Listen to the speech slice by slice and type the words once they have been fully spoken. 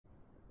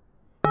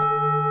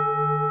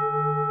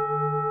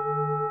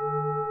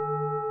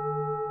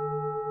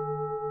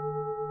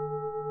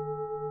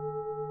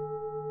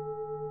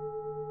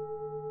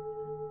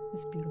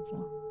It's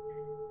beautiful.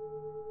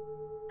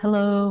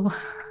 Hello.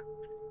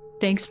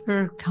 Thanks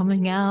for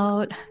coming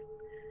out.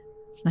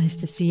 It's nice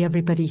to see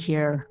everybody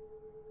here,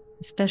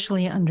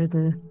 especially under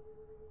the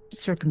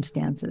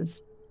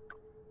circumstances.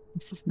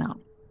 This is not,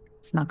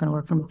 it's not going to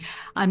work for me.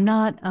 I'm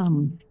not,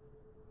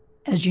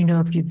 as you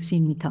know, if you've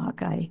seen me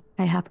talk, I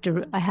have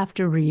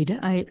to read.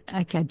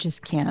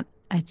 Just can't,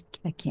 I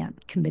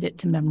can't commit it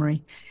to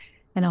memory.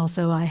 And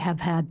also I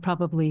have had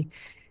probably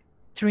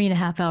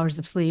 3.5 hours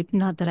of sleep.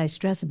 Not that I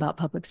stress about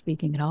public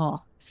speaking at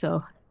all.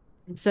 So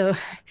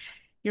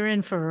you're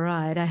in for a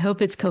ride. I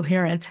hope it's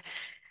coherent.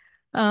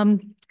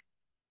 Um,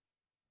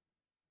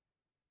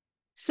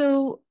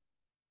 so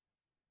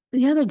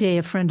the other day,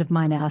 a friend of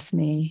mine asked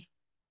me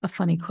a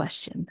funny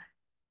question.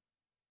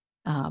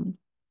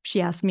 She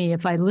asked me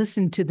if I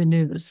listened to the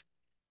news.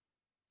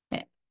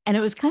 And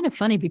it was kind of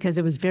funny because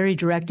it was very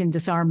direct and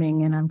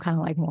disarming. And I'm kind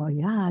of like, well,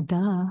 yeah,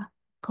 duh.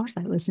 Of course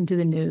I listen to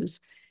the news.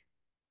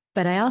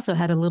 But I also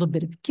had a little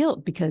bit of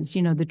guilt because,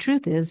 the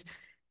truth is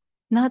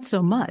not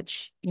so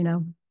much,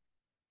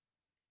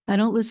 I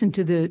don't listen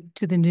to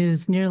the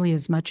news nearly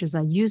as much as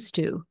I used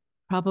to.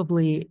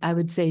 Probably, I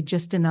would say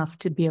just enough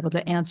to be able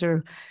to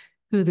answer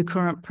who the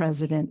current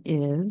president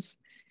is.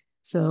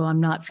 So I'm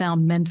not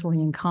found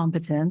mentally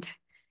incompetent.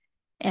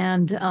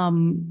 And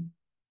I'm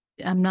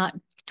not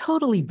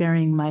totally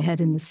burying my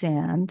head in the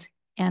sand,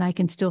 and I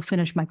can still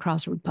finish my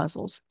crossword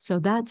puzzles. So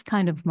that's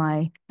kind of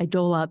I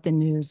dole out the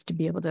news to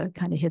be able to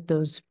kind of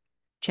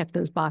check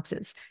those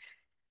boxes.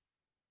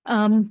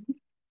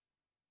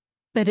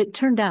 But it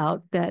turned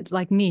out that,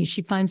 like me,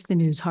 she finds the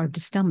news hard to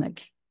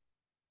stomach.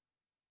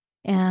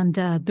 And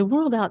the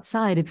world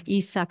outside of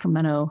East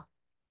Sacramento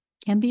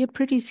can be a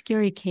pretty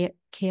scary,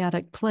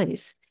 chaotic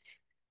place.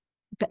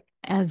 But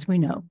as we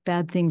know,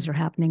 bad things are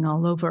happening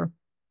all over.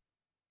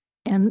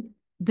 And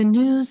the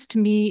news to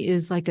me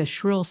is like a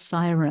shrill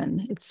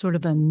siren. It's sort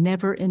of a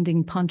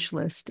never-ending punch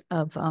list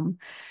of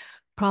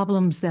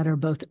problems that are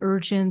both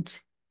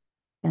urgent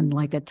and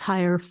like a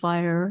tire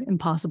fire,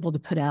 impossible to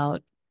put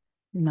out.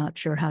 Not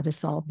sure how to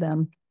solve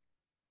them.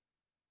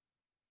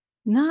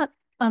 Not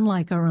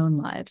unlike our own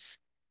lives.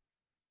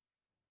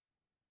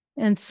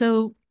 And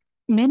so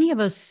many of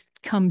us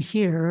come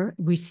here,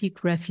 we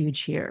seek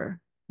refuge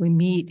here. We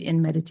meet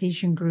in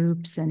meditation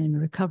groups and in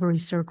recovery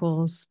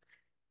circles.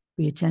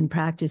 We attend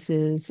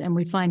practices, and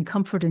we find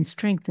comfort and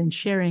strength in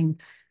sharing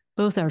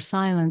both our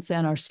silence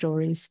and our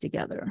stories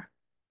together.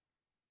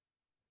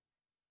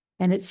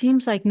 And it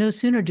seems like no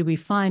sooner do we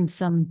find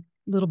some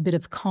little bit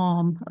of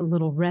calm, a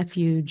little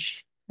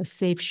refuge, a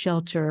safe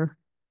shelter,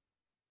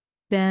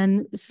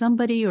 then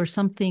somebody or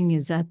something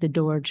is at the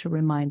door to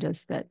remind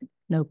us that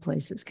no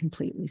place is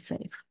completely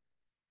safe.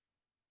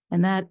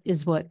 And that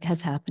is what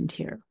has happened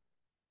here.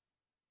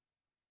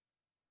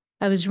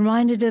 I was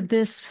reminded of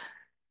this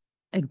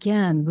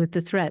again with the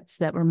threats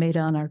that were made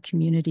on our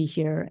community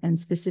here, and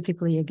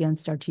specifically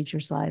against our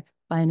teacher's life,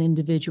 by an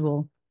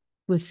individual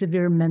with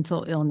severe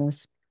mental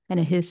illness and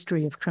a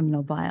history of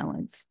criminal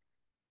violence,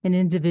 an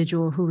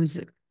individual who was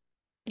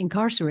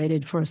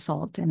incarcerated for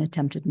assault and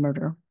attempted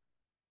murder.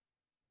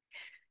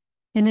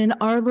 And in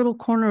our little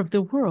corner of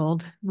the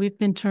world, we've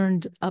been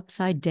turned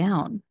upside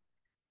down,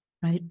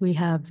 right? We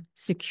have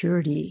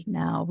security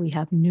now, we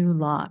have new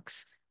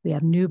locks, we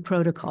have new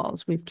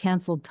protocols, we've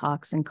canceled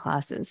talks and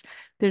classes,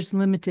 there's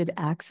limited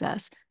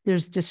access,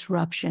 there's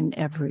disruption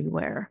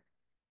everywhere.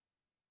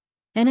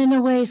 And in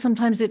a way,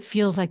 sometimes it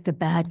feels like the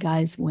bad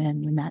guys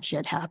win when that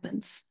shit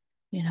happens,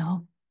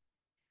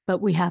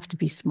 But we have to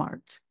be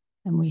smart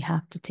and we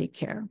have to take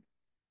care.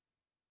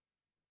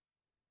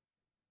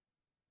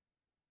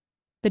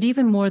 But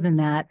even more than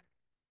that,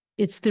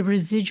 it's the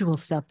residual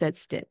stuff that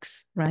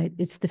sticks, right?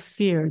 It's the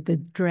fear, the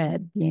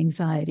dread, the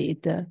anxiety,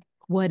 the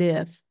what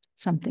if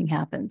something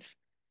happens.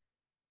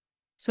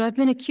 So I've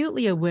been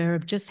acutely aware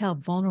of just how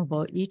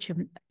vulnerable each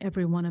and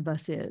every one of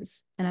us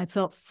is. And I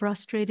felt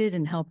frustrated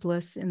and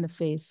helpless in the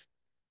face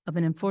of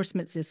an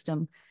enforcement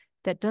system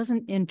that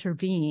doesn't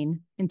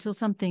intervene until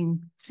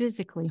something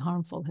physically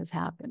harmful has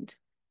happened.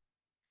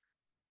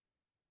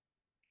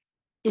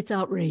 It's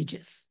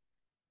outrageous.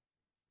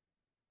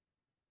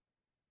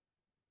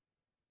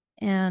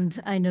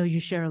 And I know you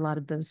share a lot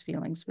of those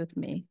feelings with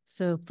me.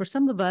 So for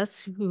some of us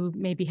who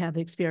maybe have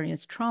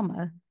experienced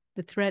trauma,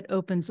 the threat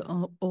opens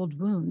old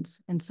wounds,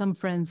 and some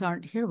friends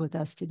aren't here with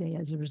us today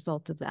as a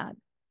result of that.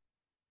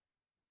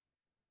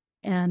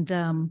 And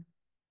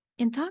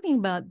in talking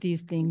about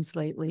these things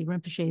lately,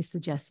 Rinpoche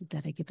suggested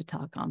that I give a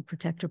talk on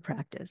protector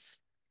practice.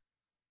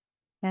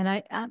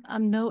 And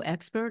I'm no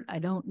expert. I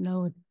don't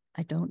know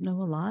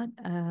a lot,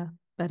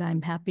 but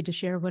I'm happy to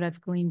share what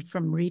I've gleaned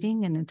from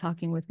reading and in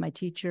talking with my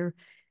teacher.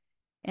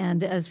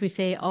 And as we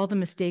say, all the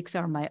mistakes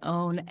are my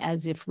own,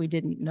 as if we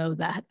didn't know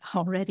that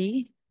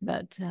already.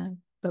 But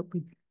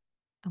we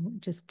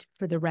just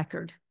for the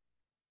record.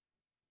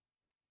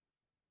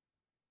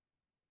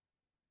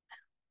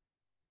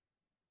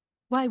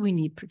 Why we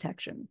need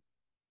protection.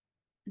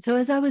 So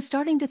as I was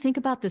starting to think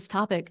about this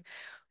topic,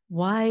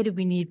 why do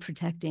we need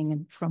protecting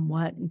and from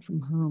what and from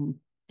whom?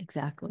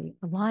 exactly.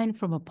 A line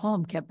from a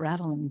poem kept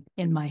rattling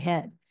in my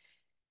head.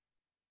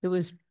 It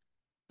was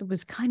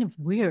kind of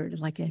weird.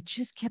 Like I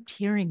just kept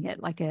hearing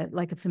it like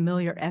a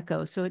familiar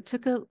echo. So it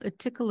took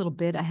a little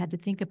bit. I had to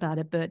think about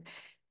it, but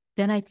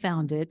then I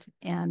found it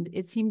and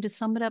it seemed to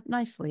sum it up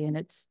nicely. And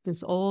it's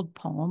this old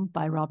poem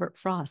by Robert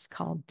Frost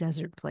called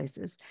Desert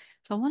Places.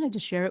 So I wanted to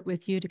share it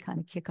with you to kind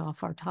of kick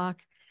off our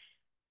talk.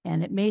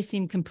 And it may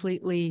seem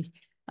completely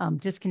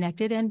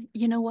disconnected. And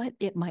you know what?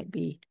 It might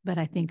be, but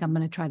I think I'm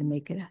going to try to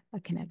make a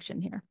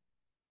connection here.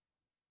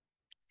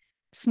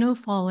 Snow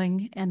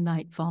falling and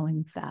night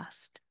falling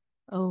fast.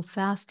 Oh,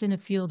 fast in a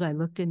field I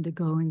looked into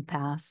going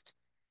past,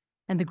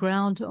 and the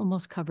ground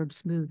almost covered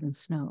smooth in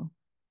snow,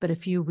 but a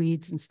few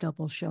weeds and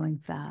stubble showing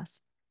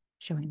last.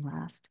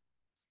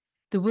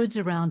 The woods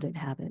around it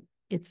have it.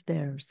 It's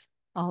theirs.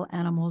 All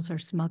animals are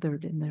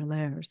smothered in their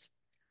lairs.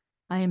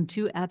 I am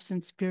too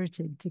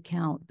absent-spirited to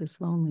count this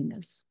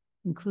loneliness,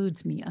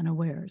 includes me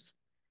unawares.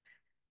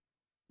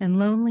 And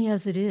lonely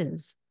as it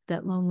is,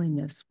 that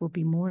loneliness will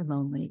be more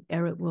lonely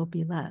ere it will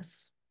be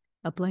less,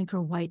 a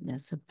blanker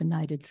whiteness of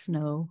benighted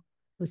snow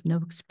with no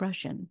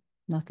expression,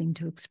 nothing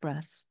to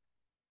express.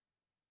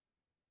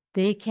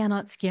 They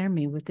cannot scare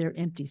me with their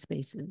empty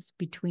spaces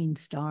between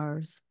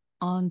stars,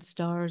 on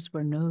stars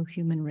where no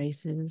human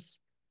race is.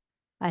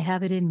 I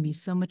have it in me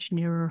so much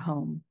nearer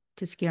home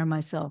to scare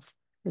myself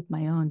with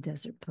my own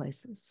desert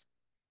places.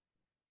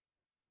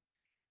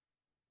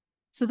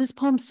 So this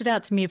poem stood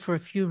out to me for a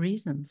few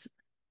reasons.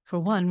 For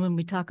one, when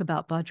we talk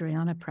about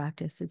Vajrayana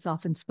practice, it's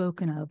often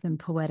spoken of in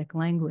poetic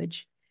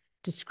language,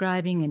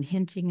 describing and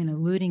hinting and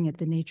alluding at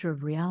the nature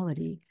of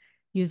reality,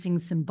 using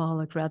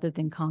symbolic rather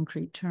than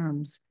concrete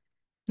terms.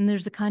 And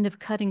there's a kind of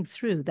cutting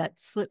through that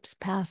slips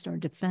past our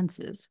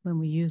defenses when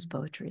we use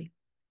poetry.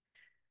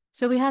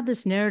 So we have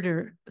this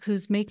narrator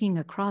who's making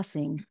a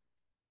crossing.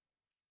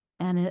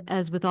 And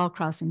as with all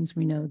crossings,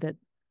 we know that,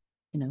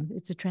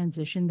 it's a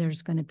transition.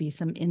 There's going to be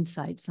some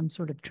insight, some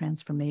sort of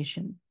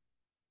transformation.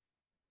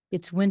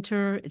 It's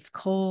winter, it's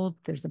cold,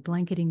 there's a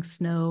blanketing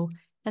snow.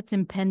 That's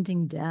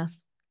impending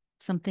death,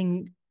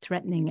 something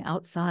threatening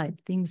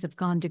outside. Things have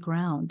gone to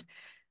ground.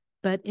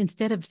 But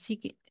instead of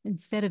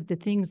the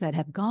things that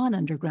have gone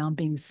underground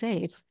being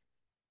safe,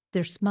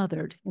 they're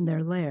smothered in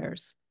their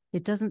lairs.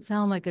 It doesn't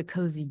sound like a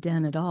cozy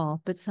den at all,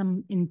 but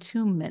some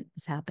entombment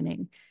is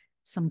happening.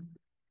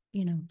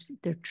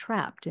 They're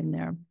trapped in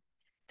there,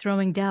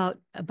 throwing doubt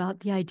about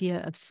the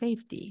idea of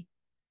safety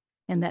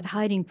and that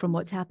hiding from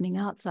what's happening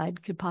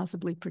outside could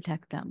possibly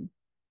protect them.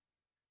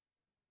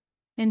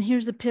 And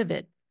here's a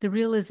pivot, the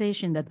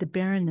realization that the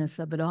barrenness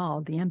of it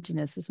all, the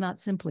emptiness, is not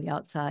simply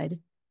outside,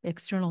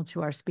 external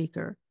to our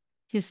speaker.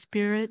 His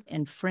spirit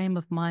and frame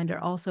of mind are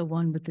also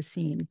one with the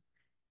scene.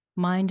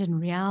 Mind and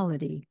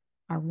reality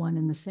are one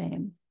and the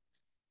same.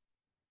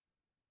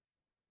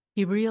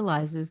 He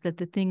realizes that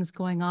the things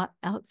going on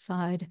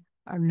outside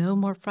are no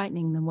more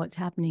frightening than what's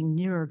happening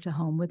nearer to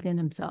home within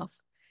himself.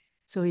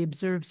 So he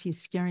observes he's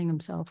scaring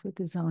himself with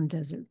his own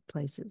desert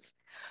places.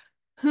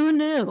 Who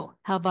knew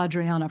how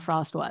Vajrayana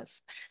Frost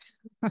was?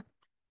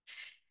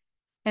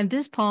 And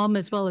this poem,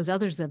 as well as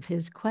others of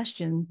his,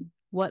 question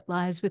what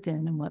lies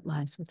within and what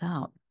lies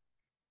without.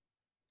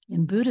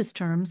 In Buddhist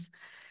terms,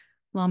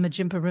 Lama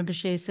Jinpa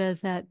Rinpoche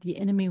says that the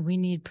enemy we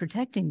need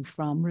protecting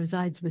from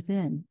resides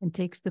within and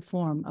takes the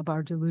form of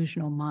our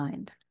delusional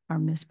mind, our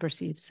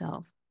misperceived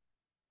self.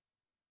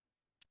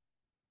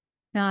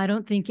 Now, I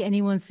don't think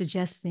anyone's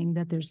suggesting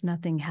that there's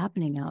nothing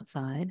happening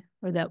outside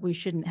or that we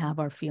shouldn't have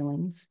our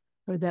feelings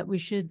or that we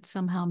should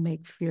somehow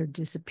make fear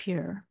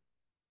disappear.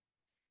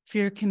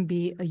 Fear can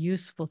be a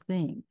useful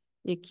thing.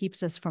 It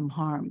keeps us from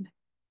harm.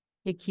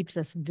 It keeps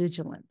us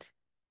vigilant,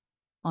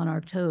 on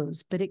our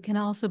toes, but it can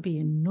also be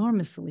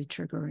enormously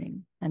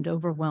triggering and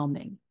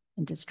overwhelming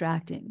and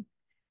distracting.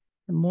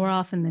 And more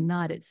often than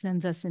not, it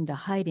sends us into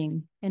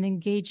hiding and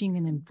engaging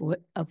in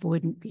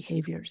avoidant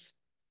behaviors.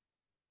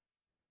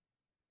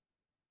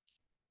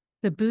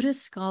 The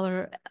Buddhist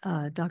scholar,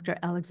 Dr.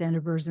 Alexander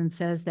Berzin,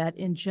 says that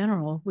in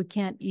general, we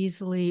can't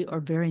easily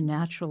or very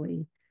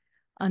naturally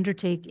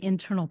undertake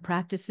internal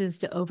practices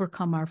to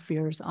overcome our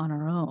fears on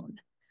our own.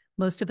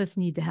 Most of us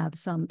need to have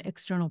some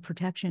external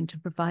protection to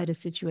provide a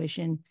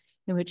situation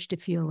in which to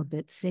feel a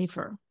bit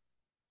safer,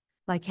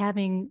 like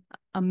having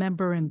a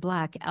member in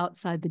black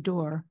outside the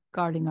door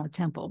guarding our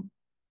temple.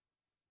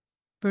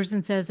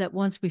 Berzin says that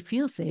once we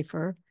feel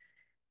safer,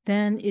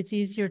 then it's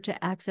easier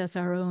to access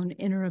our own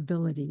inner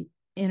ability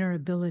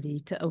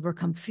to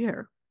overcome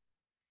fear.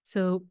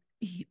 So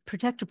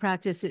protective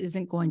practice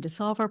isn't going to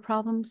solve our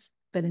problems,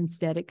 but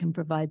instead it can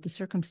provide the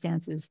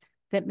circumstances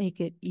that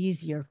make it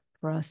easier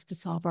for us to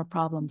solve our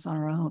problems on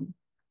our own.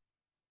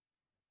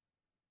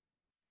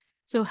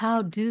 So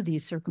how do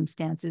these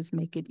circumstances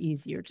make it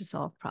easier to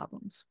solve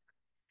problems?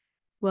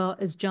 Well,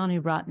 as Johnny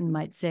Rotten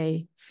might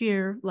say,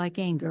 fear, like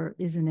anger,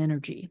 is an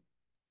energy.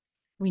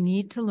 We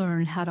need to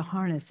learn how to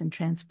harness and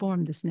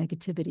transform this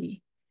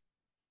negativity.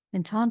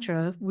 In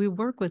Tantra, we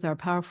work with our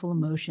powerful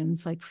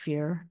emotions like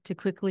fear to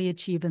quickly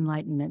achieve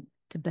enlightenment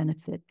to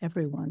benefit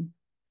everyone.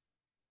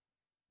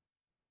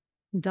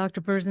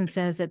 Dr. Berzin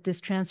says that this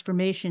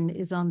transformation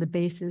is on the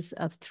basis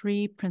of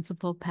three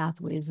principal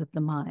pathways of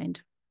the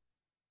mind.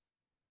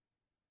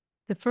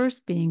 The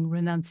first being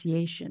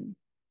renunciation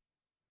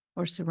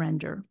or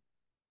surrender.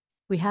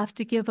 We have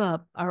to give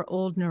up our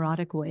old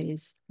neurotic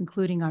ways,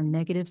 including our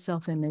negative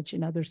self-image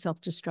and other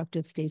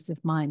self-destructive states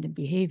of mind and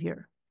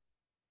behavior.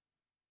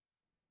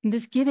 And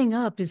this giving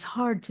up is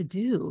hard to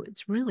do.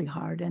 It's really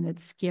hard and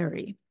it's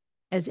scary,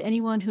 as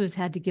anyone who has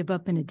had to give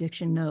up an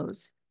addiction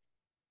knows.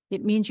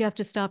 It means you have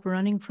to stop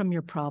running from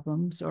your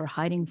problems or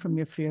hiding from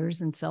your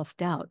fears and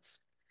self-doubts.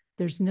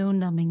 There's no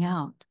numbing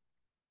out.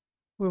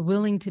 We're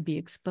willing to be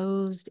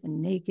exposed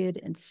and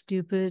naked and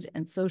stupid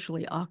and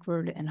socially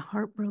awkward and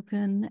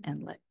heartbroken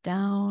and let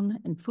down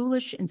and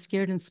foolish and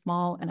scared and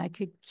small, and I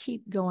could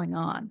keep going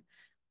on.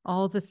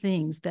 All the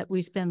things that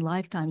we spend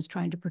lifetimes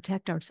trying to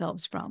protect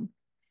ourselves from.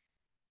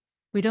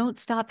 We don't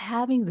stop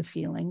having the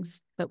feelings,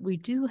 but we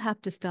do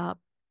have to stop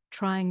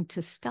trying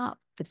to stop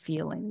the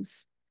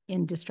feelings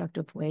in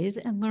destructive ways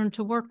and learn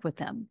to work with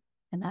them.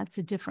 And that's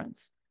a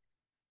difference.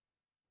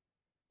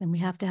 And we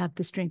have to have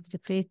the strength to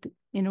face.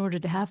 In order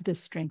to have this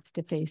strength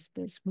to face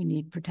this, we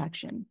need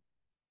protection.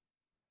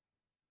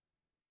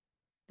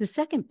 The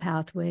second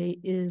pathway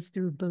is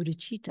through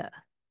bodhicitta,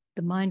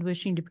 the mind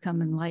wishing to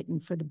become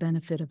enlightened for the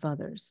benefit of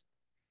others,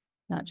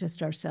 not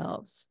just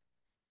ourselves.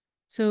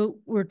 So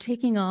we're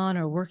taking on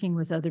or working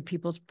with other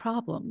people's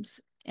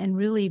problems. And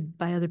really,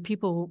 by other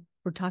people,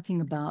 we're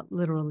talking about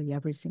literally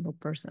every single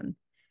person.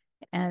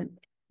 And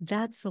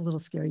that's a little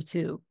scary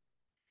too.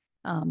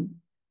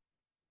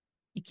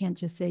 You can't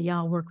just say, yeah,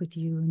 I'll work with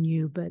you and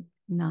you, but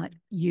not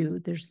you.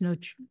 There's no,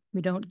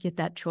 we don't get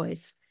that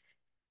choice.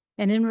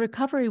 And in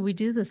recovery, we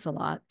do this a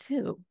lot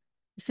too,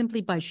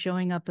 simply by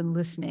showing up and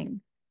listening.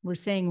 We're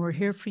saying we're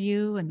here for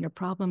you and your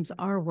problems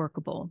are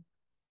workable.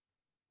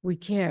 We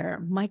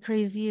care. My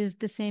crazy is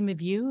the same of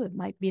you. It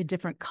might be a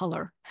different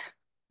color,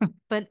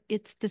 but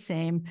it's the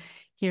same.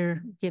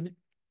 Here,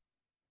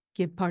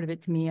 give part of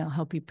it to me. I'll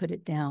help you put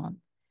it down.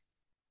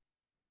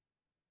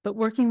 But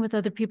working with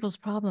other people's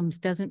problems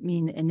doesn't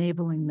mean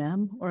enabling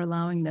them or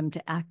allowing them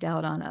to act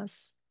out on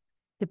us.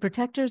 The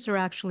protectors are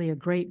actually a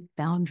great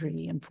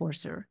boundary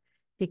enforcer.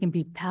 They can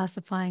be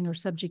pacifying or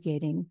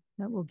subjugating.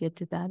 We'll get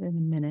to that in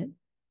a minute.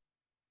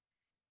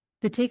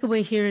 The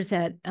takeaway here is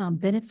that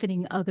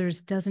benefiting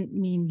others doesn't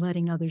mean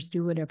letting others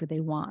do whatever they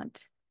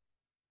want.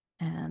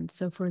 And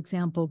so, for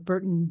example,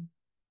 Burton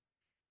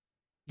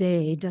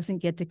Day doesn't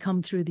get to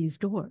come through these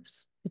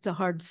doors. It's a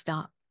hard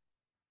stop.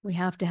 We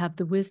have to have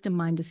the wisdom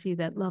mind to see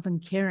that love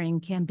and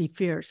caring can be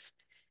fierce,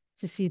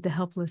 to see the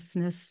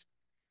helplessness,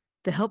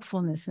 the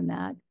helpfulness in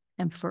that,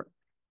 and for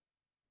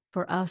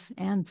us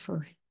and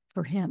for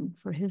him,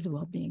 for his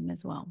well-being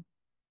as well.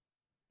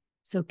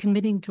 So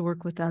committing to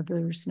work with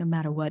others, no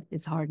matter what,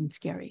 is hard and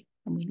scary,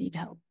 and we need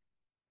help.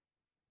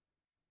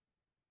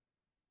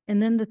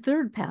 And then the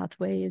third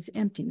pathway is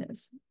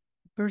emptiness.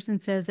 The person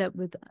says that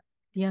with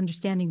the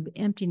understanding of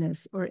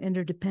emptiness or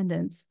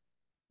interdependence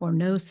or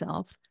no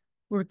self,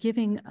 we're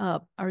giving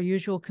up our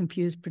usual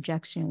confused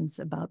projections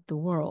about the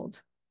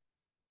world.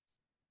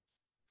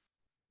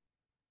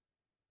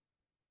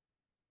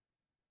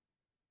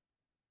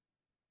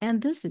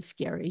 And this is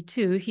scary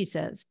too, he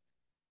says.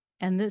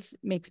 And this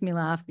makes me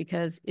laugh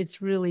because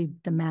it's really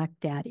the Mac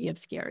Daddy of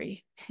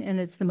scary, and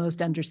it's the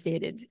most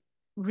understated.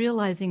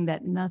 Realizing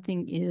that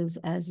nothing is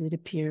as it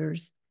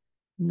appears,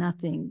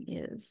 nothing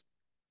is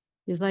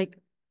like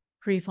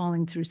free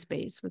falling through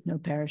space with no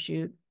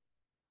parachute.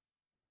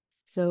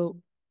 So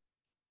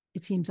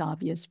it seems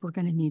obvious we're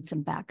going to need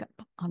some backup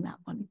on that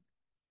one.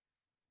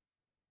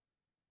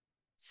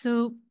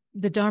 So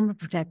the Dharma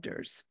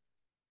protectors.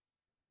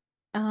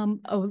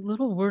 A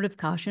little word of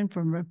caution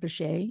from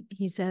Rinpoche.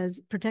 He says,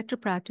 protector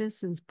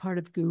practice is part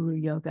of guru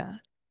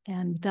yoga,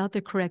 and without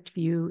the correct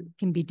view, it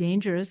can be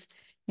dangerous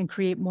and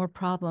create more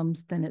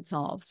problems than it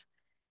solves.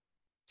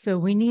 So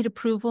we need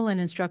approval and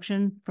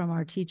instruction from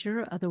our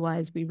teacher,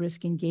 otherwise we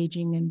risk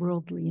engaging in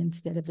worldly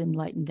instead of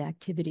enlightened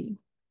activity.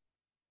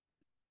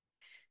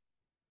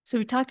 So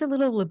we talked a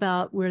little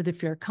about where the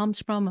fear comes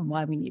from and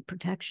why we need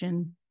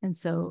protection. And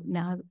so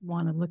now I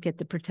want to look at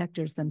the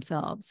protectors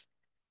themselves.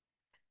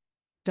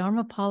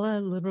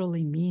 Dharmapala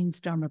literally means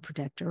Dharma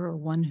protector, or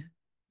one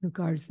who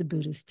guards the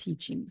Buddha's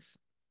teachings.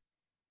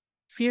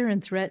 Fear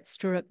and threat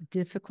stir up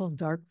difficult,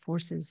 dark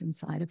forces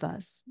inside of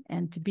us.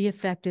 And to be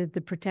effective, the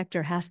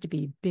protector has to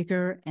be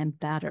bigger and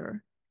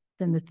badder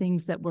than the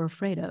things that we're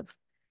afraid of.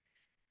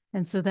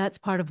 And so that's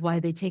part of why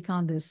they take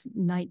on this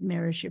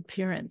nightmarish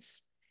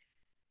appearance.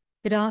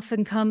 It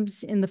often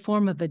comes in the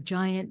form of a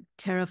giant,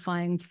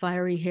 terrifying,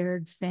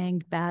 fiery-haired,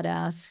 fanged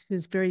badass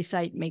whose very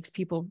sight makes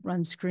people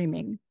run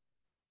screaming.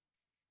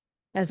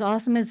 As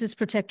awesome as this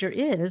protector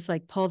is,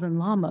 like Palden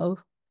Lhamo,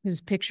 whose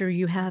picture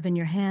you have in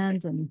your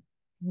hand and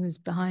who's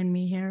behind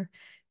me here,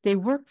 they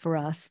work for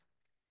us,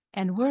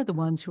 and we're the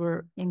ones who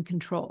are in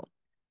control.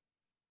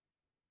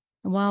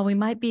 And while we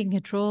might be in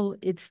control,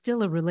 it's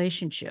still a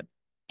relationship,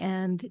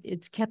 and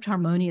it's kept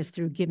harmonious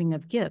through giving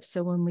of gifts.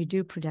 So when we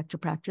do protector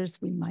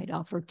practice, we might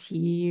offer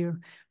tea or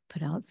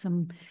put out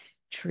some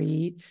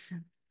treats,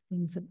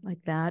 things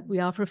like that. We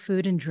offer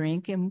food and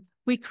drink, and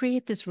we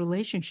create this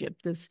relationship.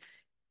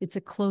 It's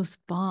a close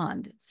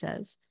bond. It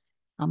says,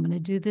 I'm going to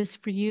do this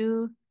for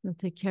you. You'll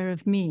take care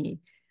of me.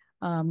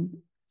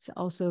 It's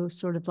also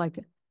sort of like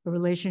a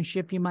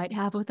relationship you might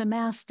have with a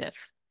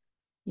mastiff.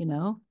 You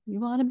know, you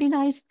want to be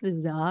nice to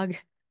the dog,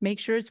 make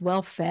sure it's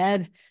well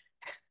fed,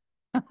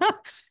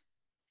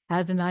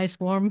 has a nice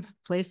warm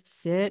place to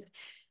sit,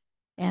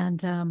 and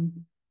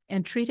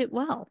treat it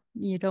well.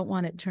 You don't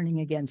want it turning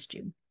against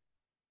you.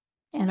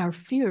 And our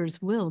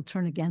fears will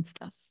turn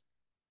against us,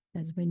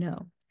 as we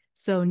know.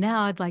 So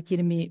now I'd like you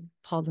to meet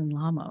Palden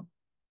Lhamo.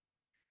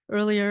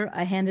 Earlier,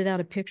 I handed out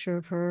a picture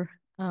of her,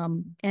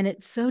 and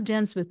it's so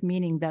dense with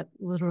meaning that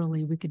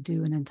literally we could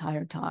do an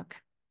entire talk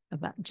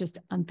about just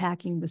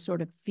unpacking the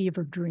sort of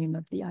fever dream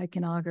of the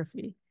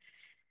iconography.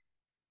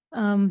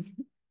 The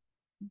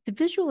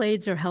visual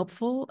aids are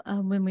helpful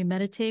when we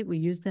meditate. We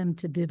use them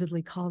to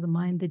vividly call to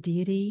mind the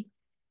deity.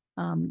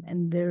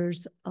 And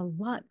there's a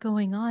lot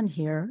going on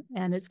here,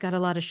 and it's got a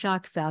lot of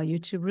shock value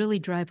to really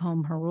drive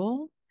home her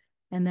role,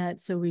 and that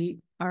so we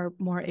are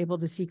more able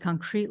to see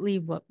concretely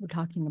what we're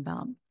talking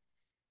about.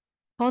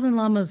 Palden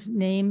Lamo's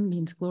name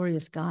means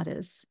glorious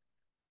goddess.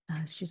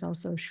 She's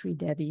also Sri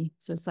Devi,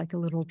 so it's like a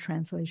little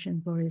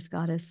translation, glorious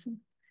goddess.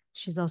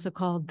 She's also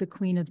called the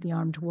Queen of the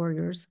Armed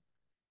Warriors.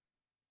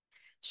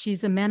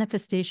 She's a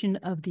manifestation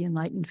of the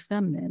enlightened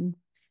feminine,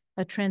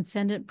 a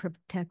transcendent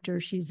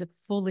protector. She's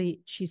fully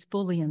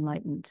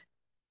enlightened.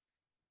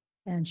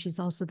 And she's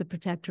also the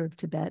protector of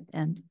Tibet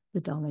and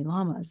the Dalai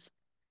Lamas.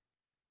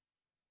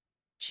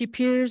 She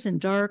appears in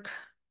dark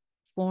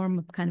form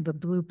of kind of a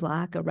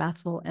blue-black, a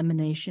wrathful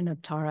emanation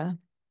of Tara,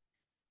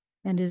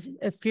 and is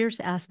a fierce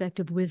aspect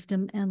of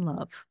wisdom and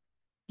love,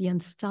 the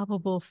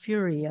unstoppable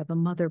fury of a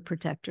mother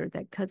protector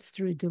that cuts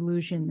through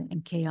delusion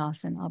and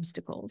chaos and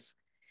obstacles.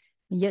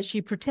 And yet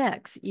she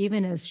protects,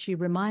 even as she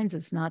reminds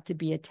us not to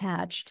be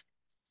attached,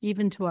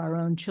 even to our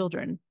own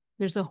children.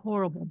 There's a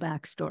horrible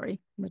backstory,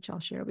 which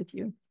I'll share with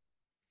you.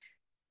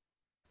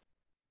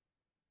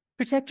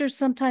 Protectors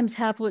sometimes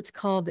have what's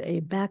called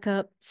a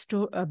backstory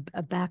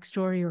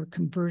or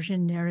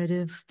conversion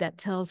narrative that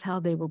tells how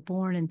they were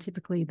born and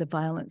typically the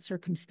violent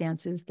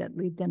circumstances that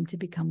lead them to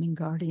becoming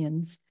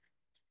guardians.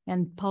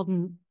 And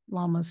Palden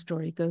Lhamo's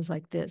story goes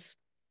like this.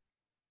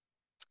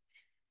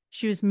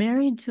 She was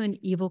married to an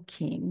evil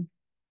king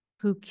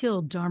who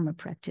killed Dharma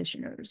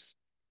practitioners.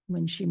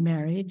 When she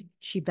married,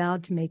 she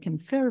vowed to make him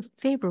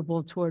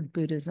favorable toward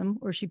Buddhism,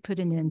 or she put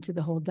an end to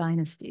the whole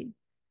dynasty.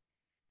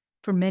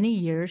 For many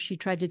years, she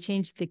tried to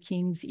change the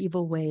king's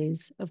evil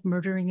ways of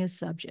murdering his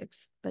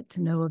subjects, but to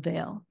no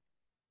avail.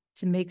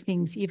 To make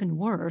things even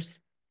worse,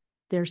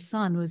 their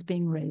son was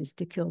being raised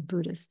to kill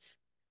Buddhists.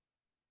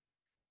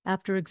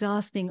 After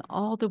exhausting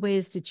all the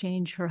ways to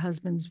change her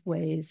husband's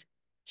ways,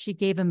 she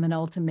gave him an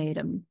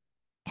ultimatum.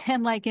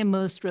 And like in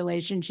most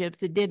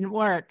relationships, it didn't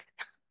work.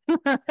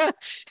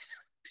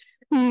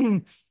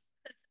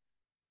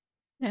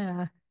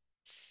 Yeah.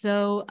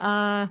 So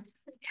I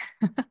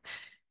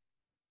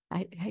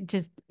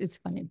just, it's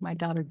funny. My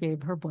daughter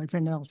gave her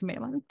boyfriend an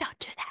ultimatum. I'm like, don't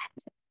do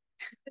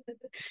that.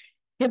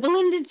 Hibble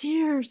into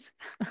tears.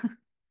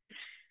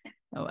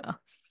 Oh,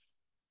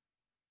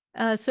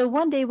 well. So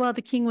one day while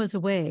the king was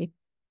away,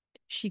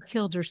 she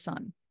killed her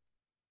son.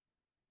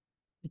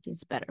 It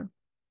gets better.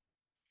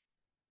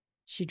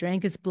 She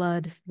drank his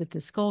blood with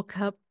the skull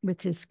cup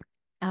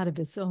out of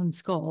his own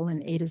skull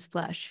and ate his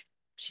flesh.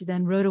 She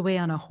then rode away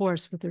on a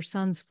horse with her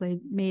son's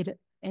flayed, made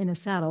in a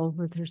saddle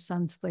with her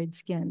son's flayed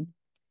skin.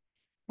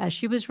 As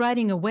she was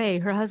riding away,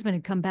 her husband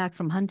had come back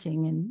from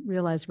hunting and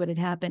realized what had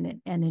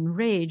happened, and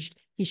enraged,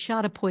 he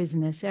shot a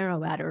poisonous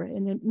arrow at her,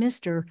 and it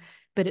missed her,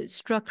 but it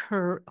struck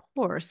her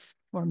horse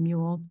or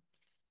mule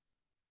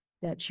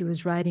that she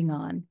was riding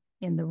on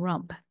in the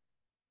rump.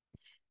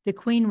 The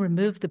queen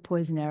removed the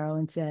poison arrow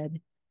and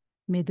said,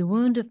 "May the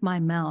wound of my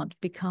mount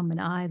become an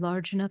eye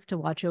large enough to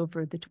watch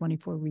over the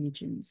 24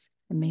 regions,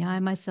 and may I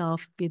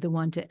myself be the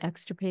one to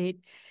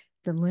extirpate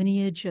the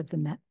lineage of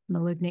the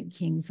malignant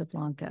kings of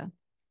Lanka."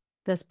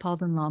 Thus,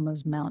 Palden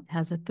Lhamo's mount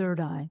has a third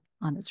eye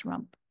on its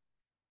rump.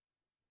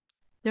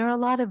 There are a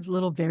lot of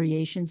little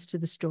variations to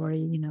the story.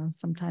 You know,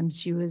 sometimes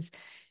she was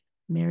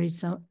married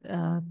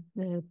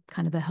the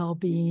kind of a hell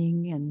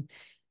being,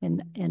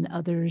 and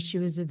others she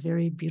was a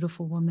very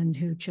beautiful woman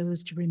who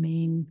chose to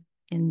remain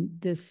in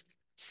this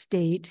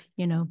state,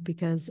 you know,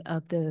 because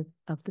of the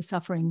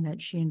suffering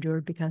that she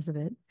endured because of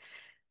it.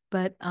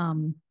 But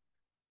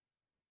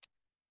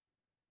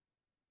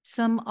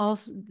some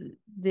also,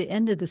 the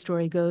end of the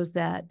story goes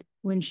that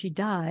when she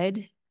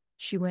died,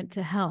 she went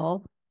to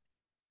hell,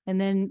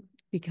 and then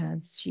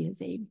because she is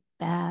a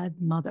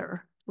bad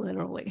mother,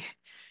 literally,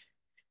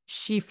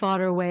 she fought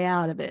her way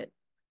out of it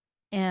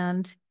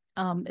and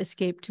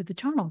escaped to the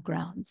charnel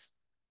grounds.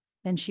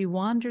 And she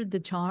wandered the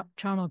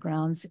charnel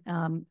grounds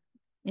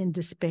in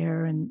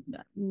despair and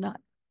not,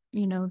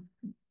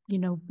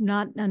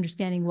 not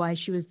understanding why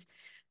she was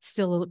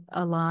still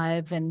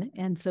alive.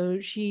 And so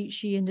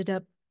she ended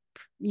up,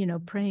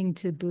 praying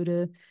to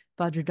Buddha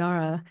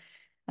Vajradhara,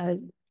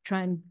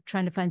 trying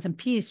to find some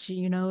peace,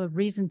 a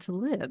reason to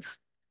live.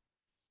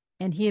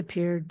 And he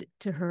appeared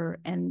to her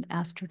and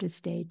asked her to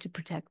stay to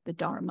protect the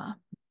Dharma.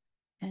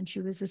 And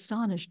she was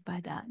astonished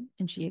by that,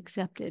 and she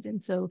accepted.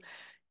 And so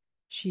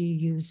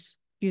she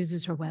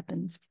uses her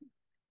weapons,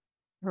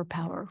 her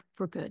power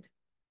for good.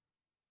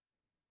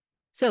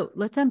 So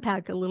let's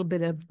unpack a little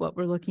bit of what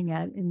we're looking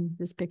at in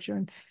this picture.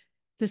 And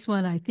this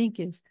one, I think,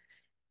 is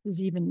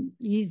even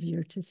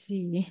easier to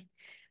see.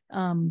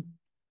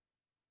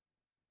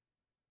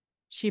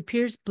 She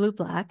appears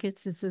blue-black.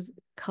 It's this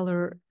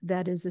color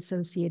that is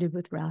associated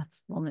with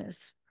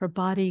wrathfulness. Her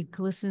body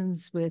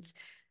glistens with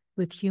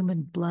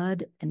human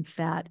blood and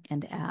fat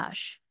and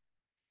ash.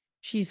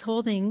 She's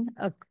holding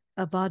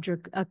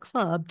a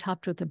club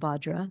topped with a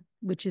Vajra,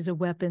 which is a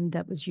weapon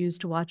that was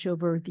used to watch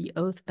over the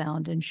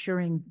oath-bound,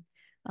 ensuring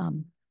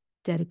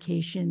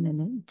dedication and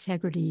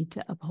integrity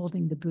to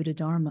upholding the Buddha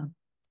Dharma.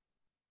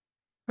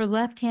 Her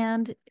left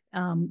hand,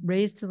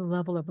 raised to the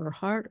level of her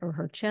heart or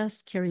her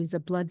chest, carries a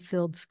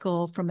blood-filled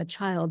skull from a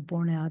child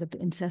born out of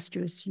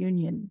incestuous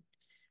union.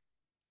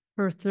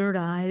 Her third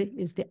eye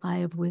is the eye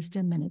of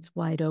wisdom, and it's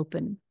wide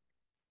open.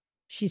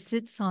 She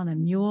sits on a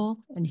mule,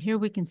 and here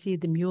we can see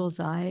the mule's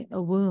eye,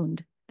 a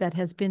wound that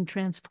has been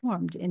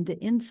transformed into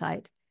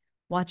insight,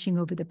 watching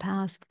over the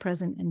past,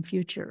 present, and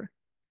future.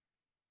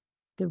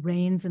 The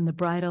reins and the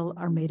bridle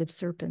are made of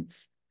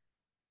serpents.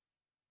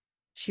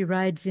 She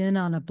rides in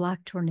on a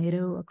black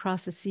tornado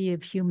across a sea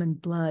of human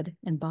blood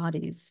and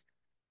bodies.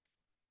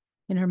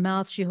 In her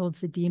mouth, she holds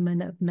the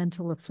demon of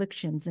mental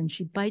afflictions, and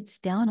she bites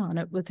down on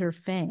it with her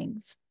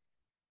fangs.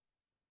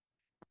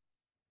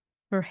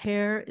 Her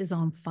hair is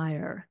on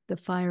fire, the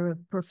fire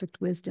of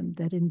perfect wisdom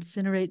that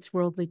incinerates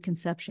worldly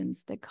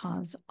conceptions that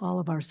cause all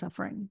of our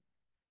suffering.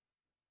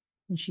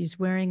 And she's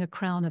wearing a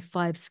crown of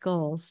 5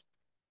 skulls,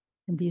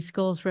 and these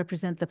skulls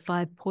represent the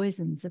 5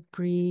 poisons of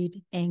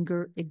greed,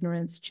 anger,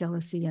 ignorance,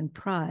 jealousy, and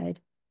pride.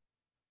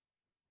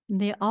 And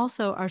they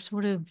also are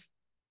sort of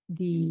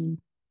the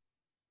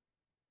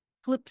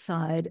flip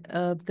side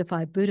of the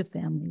 5 Buddha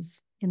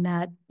families, in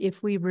that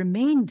if we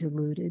remain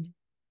deluded,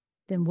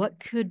 then what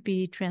could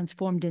be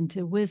transformed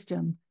into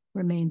wisdom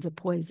remains a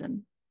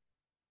poison.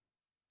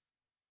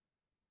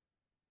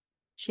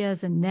 She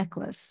has a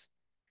necklace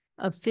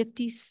of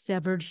 50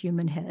 severed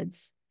human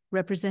heads,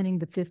 representing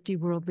the 50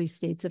 worldly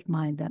states of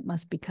mind that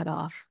must be cut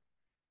off.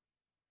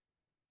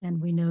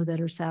 And we know that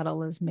her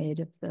saddle is made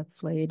of the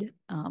flayed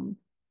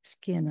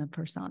skin of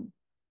her son.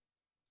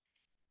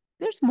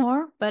 There's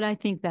more, but I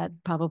think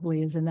that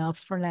probably is enough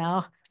for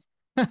now.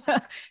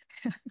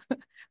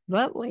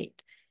 But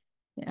wait.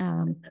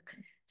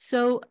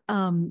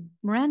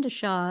 Miranda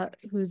Shah,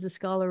 who's a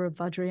scholar of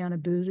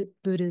Vajrayana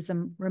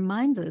Buddhism,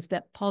 reminds us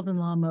that Palden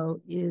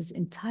Lhamo is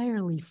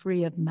entirely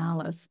free of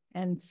malice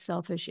and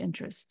selfish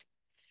interest.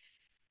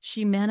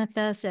 She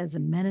manifests as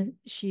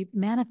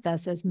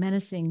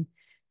menacing,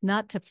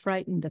 not to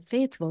frighten the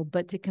faithful,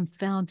 but to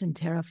confound and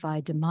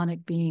terrify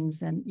demonic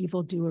beings and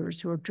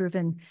evildoers who are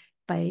driven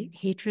by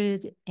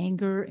hatred,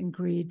 anger, and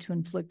greed to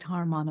inflict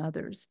harm on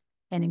others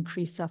and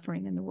increase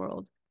suffering in the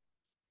world.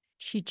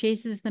 She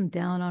chases them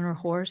down on her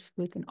horse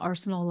with an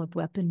arsenal of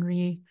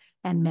weaponry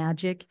and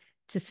magic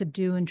to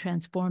subdue and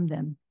transform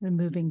them,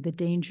 removing the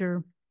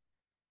danger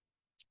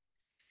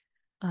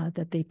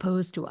that they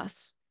pose to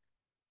us.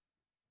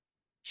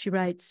 She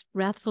writes,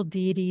 wrathful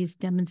deities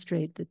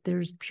demonstrate that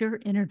there's pure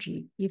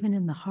energy even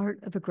in the heart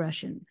of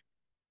aggression.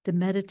 The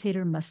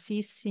meditator must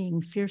cease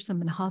seeing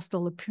fearsome and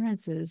hostile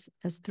appearances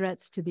as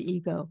threats to the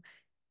ego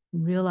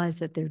and realize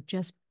that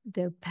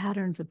they're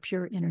patterns of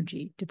pure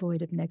energy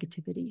devoid of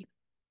negativity.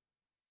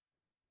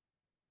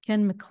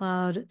 Ken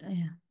MacLeod,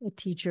 a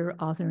teacher,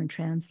 author, and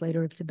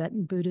translator of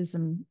Tibetan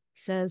Buddhism,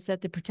 says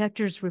that the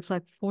protectors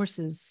reflect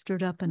forces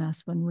stirred up in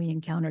us when we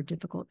encounter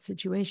difficult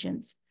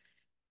situations.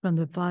 From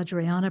the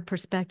Vajrayana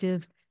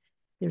perspective,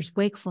 there's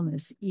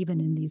wakefulness even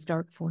in these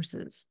dark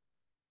forces.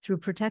 Through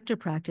protector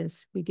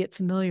practice, we get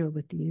familiar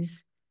with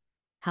these,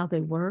 how they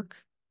work,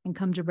 and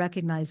come to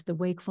recognize the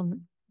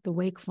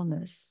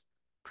wakefulness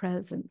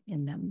present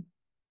in them.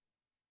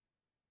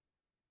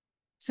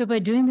 So by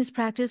doing this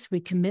practice, we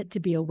commit to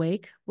be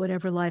awake,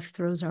 whatever life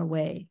throws our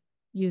way,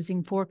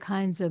 using 4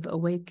 kinds of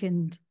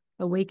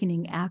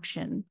awakening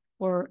action,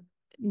 or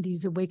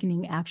these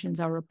awakening actions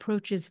are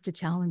approaches to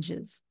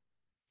challenges.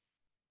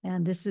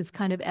 And this is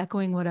kind of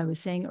echoing what I was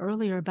saying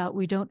earlier about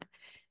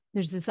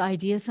there's this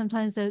idea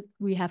sometimes that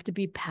we have to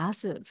be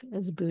passive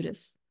as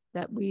Buddhists,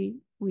 that we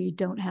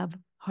don't have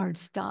hard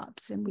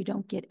stops and we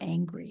don't get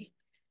angry.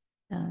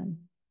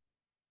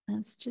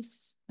 That's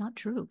just not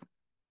true.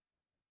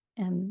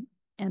 And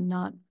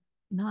not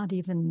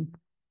even,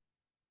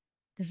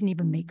 doesn't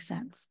even make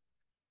sense.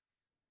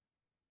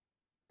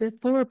 The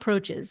 4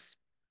 approaches.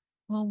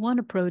 Well, one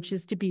approach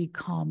is to be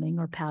calming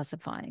or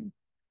pacifying,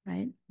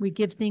 right? We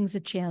give things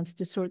a chance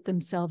to sort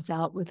themselves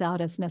out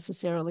without us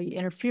necessarily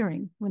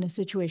interfering when a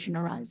situation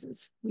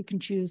arises. We can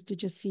choose to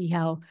just see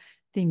how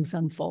things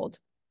unfold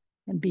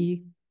and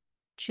be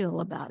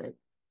chill about it.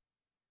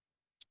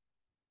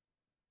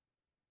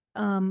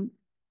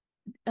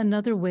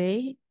 Another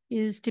way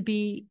is to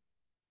be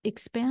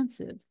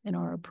expansive in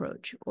our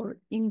approach or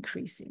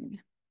increasing.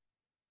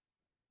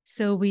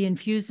 So we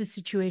infuse a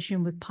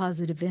situation with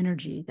positive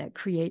energy that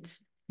creates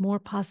more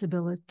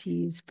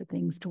possibilities for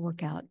things to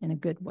work out in a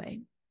good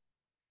way.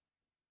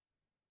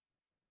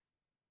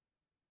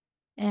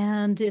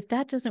 And if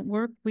that doesn't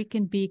work, we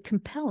can be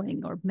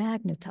compelling or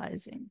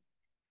magnetizing,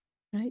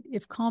 right?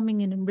 If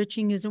calming and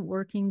enriching isn't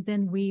working,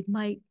 then we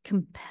might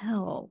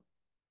compel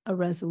a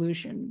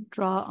resolution,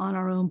 draw on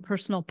our own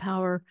personal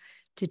power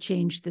to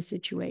change the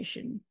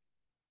situation.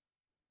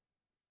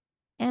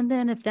 And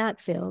then if that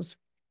fails,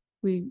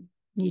 we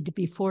need to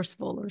be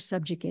forceful or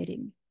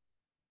subjugating.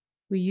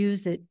 We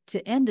use it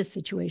to end a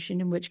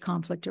situation in which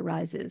conflict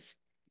arises.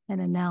 An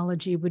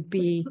analogy would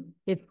be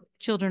if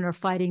children are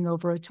fighting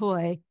over a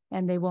toy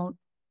and they won't,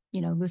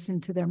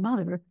 listen to their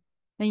mother,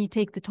 then you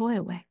take the toy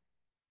away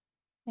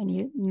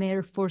and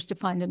they're forced to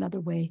find another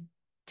way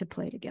to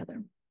play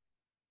together.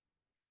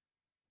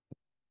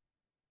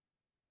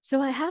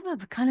 So I have a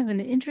kind of an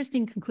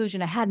interesting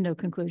conclusion. I had no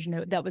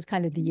conclusion. That was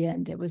kind of the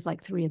end. It was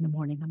like 3 a.m.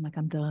 I'm like,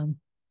 I'm done.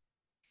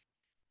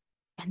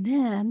 And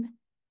then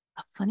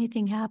a funny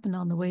thing happened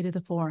on the way to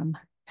the forum.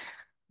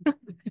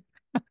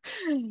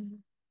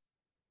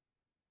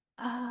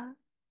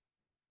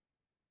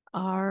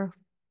 Our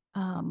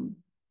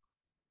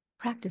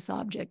practice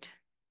object,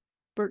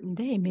 Burton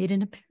Day, made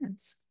an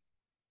appearance.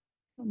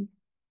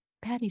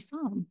 Patty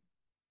saw him,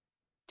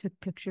 took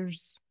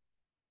pictures,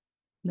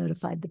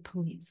 notified the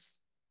police.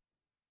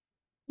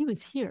 He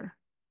was here.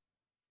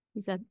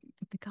 He's at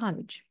the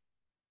cottage.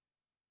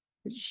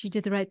 But she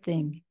did the right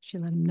thing. She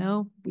let him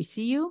know, we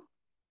see you.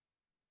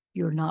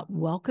 You're not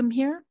welcome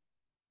here.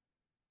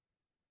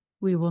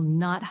 We will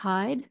not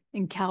hide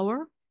and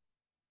cower.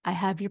 I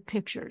have your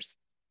pictures.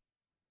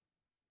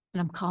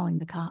 And I'm calling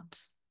the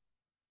cops.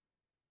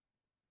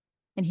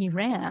 And he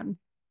ran.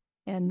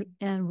 And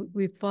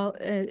we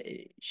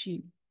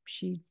she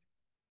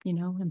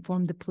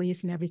informed the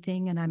police and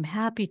everything. And I'm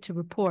happy to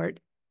report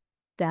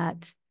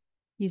that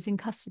he's in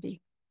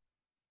custody.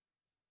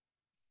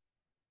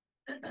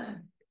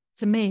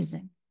 It's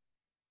amazing.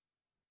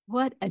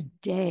 What a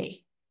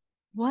day.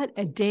 What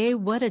a day.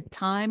 What a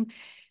time.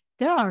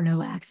 There are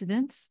no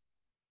accidents.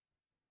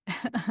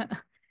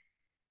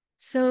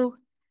 So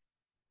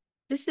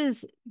this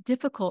is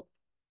difficult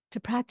to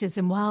practice.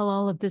 And while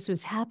all of this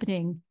was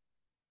happening,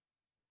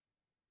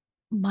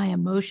 my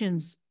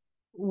emotions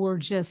were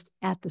just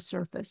at the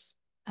surface.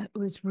 It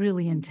was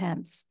really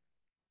intense.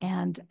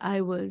 And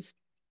I was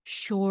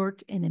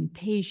short and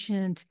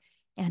impatient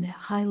and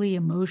highly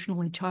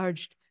emotionally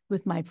charged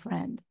with my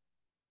friend.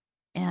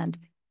 And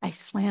I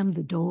slammed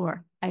the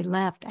door. I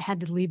left. I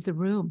had to leave the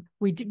room.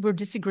 We're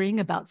disagreeing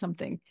about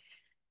something,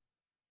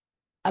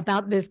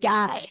 about this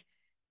guy.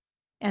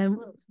 And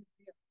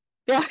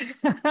yeah,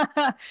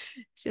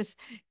 just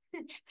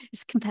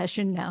it's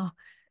compassion now.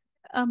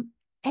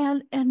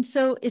 And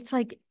so it's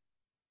like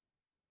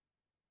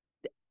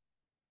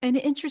an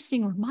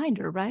interesting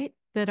reminder, right?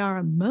 That our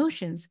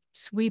emotions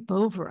sweep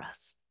over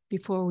us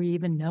before we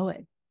even know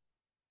it.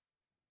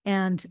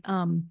 And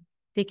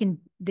they can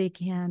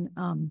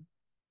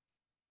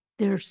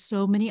there are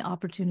so many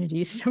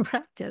opportunities to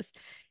practice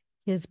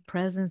his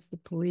presence, the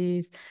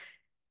police.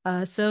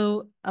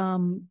 So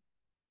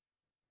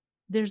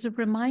there's a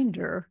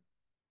reminder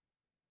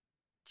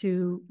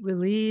to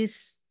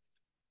release,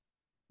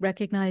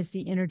 recognize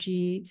the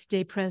energy,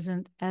 stay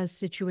present as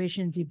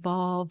situations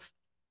evolve.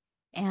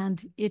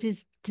 And it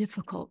is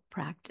difficult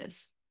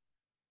practice.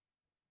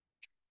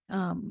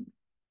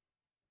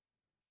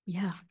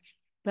 Yeah,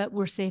 but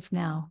we're safe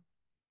now,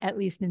 at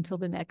least until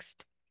the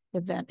next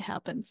event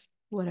happens,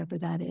 whatever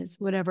that is,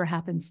 whatever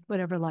happens,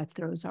 whatever life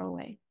throws our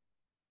way.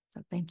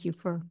 So thank you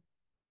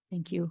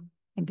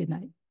and good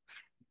night.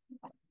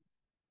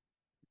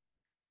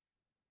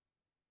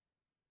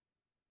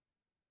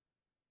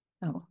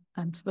 Oh,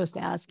 I'm supposed to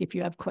ask if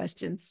you have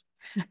questions.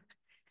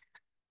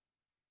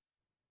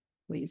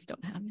 Please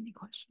don't have any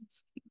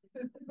questions.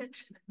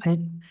 I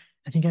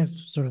think I have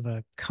sort of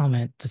a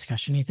comment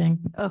discussion-y thing.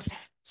 Okay.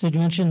 So you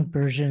mentioned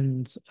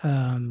versions,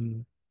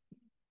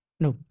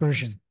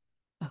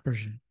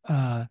 version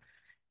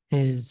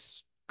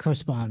is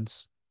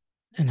co-spawns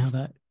and how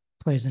that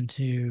plays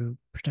into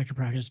protector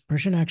practice.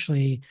 Persian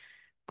actually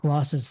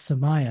glosses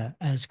samaya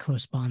as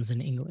co-spawns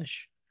in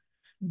English.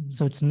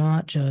 So it's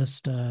not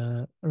just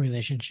a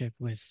relationship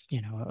with,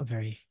 a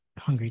very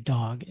hungry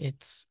dog.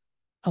 It's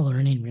a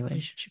learning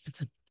relationship.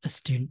 It's a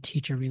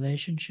student-teacher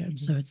relationship.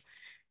 So it's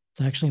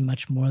actually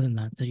much more than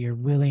that, that you're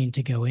willing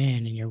to go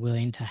in and you're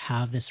willing to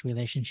have this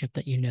relationship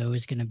that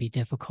is going to be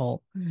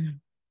difficult.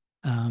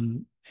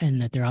 And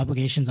that there are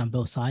obligations on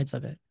both sides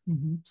of it.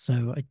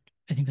 So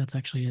I think that's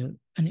actually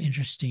an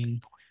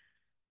interesting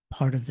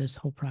part of this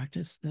whole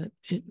practice, that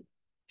it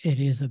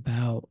is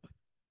about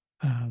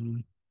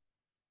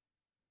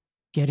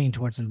getting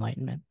towards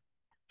enlightenment.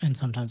 And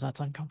sometimes that's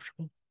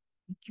uncomfortable.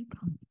 Thank you.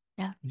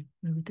 Yeah,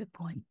 really good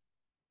point.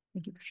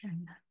 Thank you for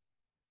sharing that.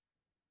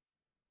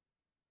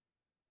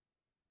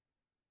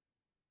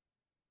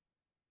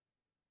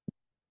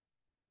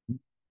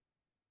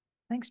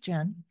 Thanks,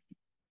 Jen.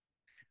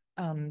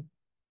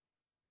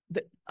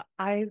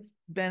 I've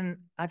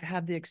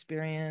had the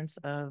experience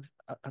of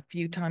a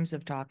few times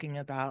of talking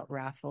about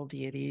wrathful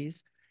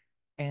deities,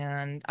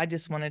 and I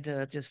just wanted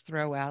to just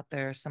throw out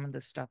there some of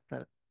the stuff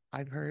that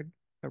I've heard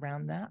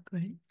around that.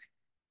 Great.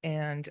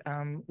 And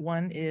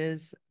one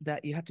is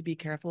that you have to be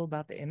careful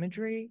about the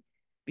imagery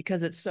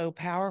because it's so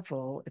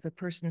powerful. If a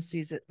person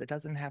sees it that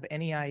doesn't have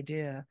any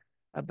idea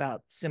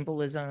about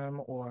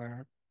symbolism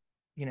or,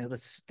 you know, the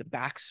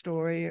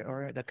backstory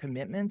or the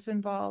commitments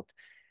involved,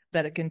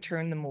 that it can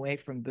turn them away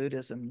from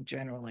Buddhism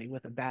generally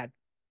with a bad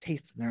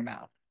taste in their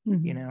mouth,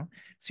 you know?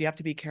 So you have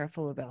to be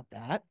careful about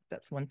that.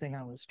 That's one thing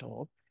I was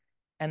told.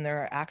 And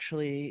there are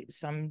actually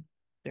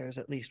there's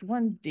at least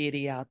one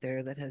deity out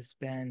there that has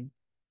been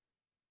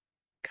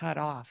cut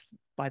off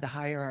by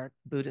the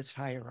Buddhist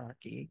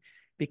hierarchy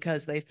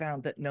because they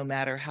found that no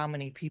matter how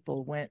many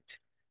people went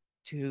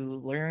to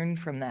learn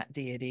from that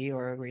deity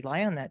or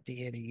rely on that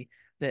deity,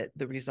 that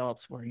the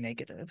results were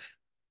negative.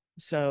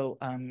 So,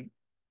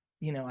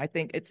 you know, I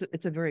think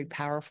it's a very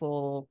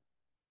powerful.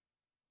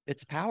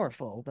 It's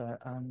powerful,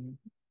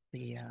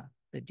 the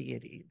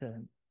deity,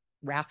 the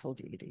wrathful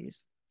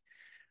deities.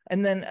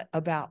 And then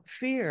about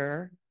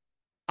fear,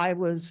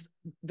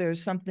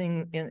 there's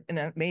something in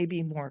it may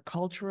be more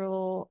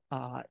cultural.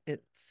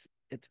 It's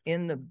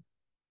in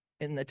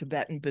the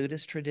Tibetan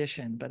Buddhist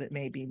tradition, but it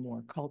may be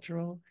more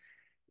cultural.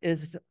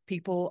 Is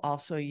people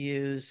also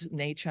use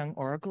Nechung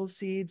oracle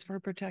seeds for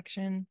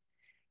protection,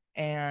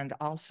 and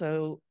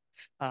also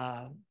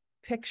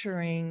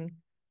picturing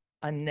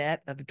a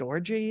net of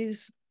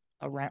dorjies,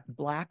 around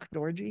black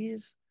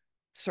dorjies,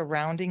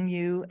 surrounding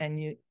you,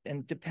 and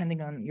depending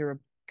on your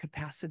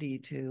capacity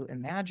to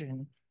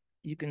imagine,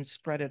 you can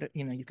spread it,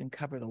 you know, you can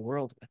cover the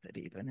world with it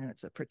even, and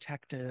it's a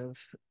protective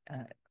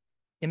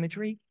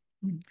imagery.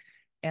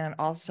 And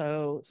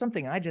also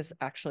something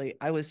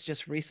I was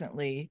just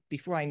recently,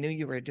 before I knew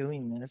you were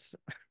doing this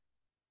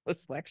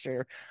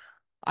lecture,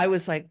 I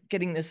was like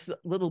getting this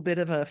little bit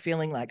of a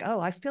feeling like,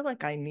 oh, I feel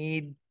like I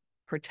need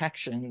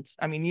protections.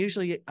 I mean,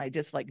 usually I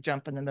just like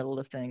jump in the middle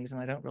of things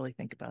and I don't really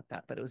think about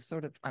that, but it was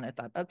sort of, and I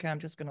thought, okay, I'm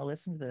just going to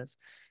listen to this.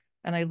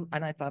 And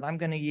I thought I'm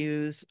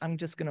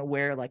just going to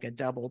wear like a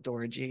double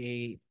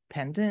dorji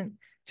pendant,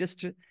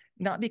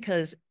 not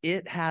because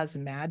it has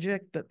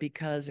magic, but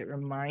because it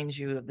reminds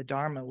you of the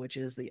Dharma, which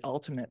is the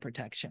ultimate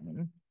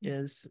protection,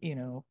 is, you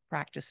know,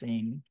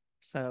 practicing.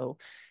 So,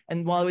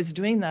 and while I was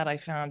doing that, I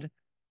found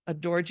a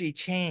dorji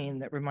chain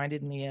that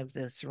reminded me of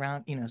this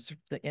around, you know,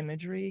 the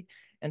imagery.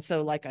 And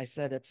so, like I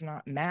said, it's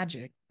not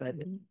magic, but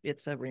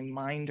it's a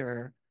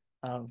reminder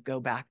of go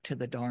back to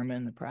the Dharma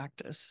and the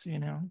practice, you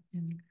know.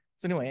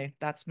 So anyway,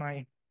 that's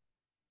my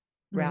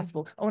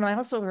wrathful. Oh, and I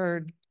also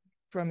heard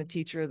from a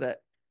teacher that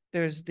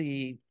there's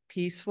the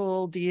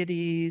peaceful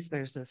deities,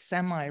 there's the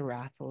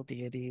semi-wrathful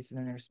deities, and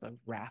then there's the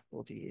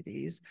wrathful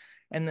deities.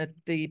 And that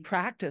the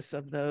practice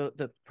of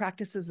the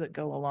practices that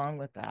go along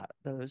with that,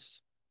 those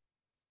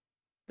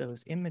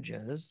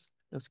images,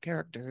 those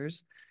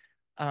characters,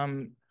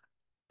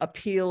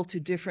 appeal to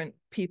different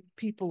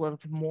people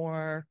of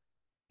more,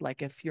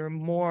 like if you're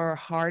more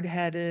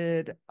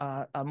hard-headed,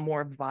 a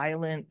more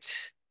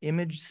violent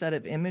set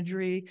of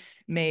imagery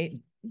may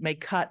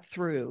cut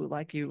through,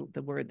 like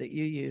the word that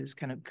you use,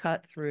 kind of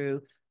cut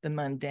through the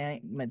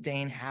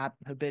mundane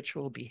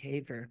habitual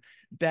behavior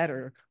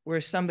better, where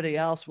somebody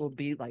else will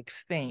be like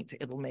faint.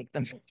 It'll make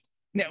them,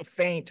 you know,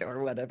 faint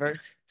or whatever.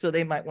 So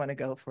they might want to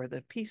go for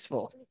the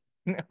peaceful,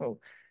 you know.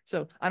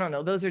 So I don't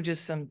know. Those are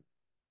just some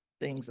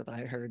things that I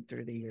heard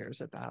through the years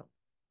about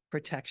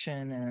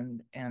protection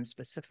and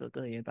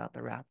specifically about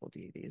the wrathful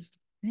deities.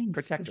 Thanks,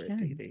 protectorate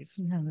deities.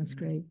 Yeah, that's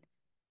great.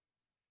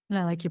 And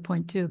I like your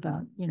point too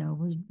about, you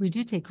know, we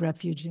do take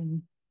refuge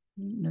in,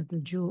 you know,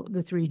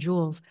 the three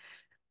jewels,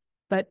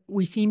 but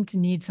we seem to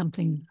need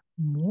something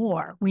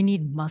more. We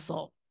need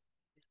muscle.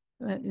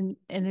 And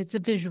it's a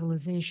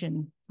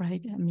visualization,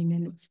 right? I mean,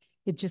 and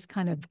it just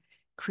kind of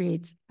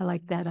creates, I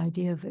like that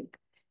idea of it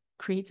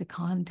creates a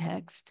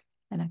context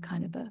and a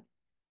kind of a,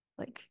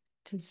 like,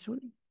 to sort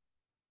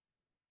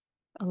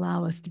of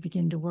allow us to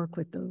begin to work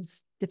with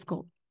those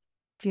difficult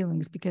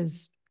feelings,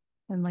 because,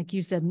 and like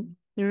you said,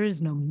 there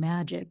is no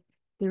magic.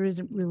 There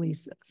isn't really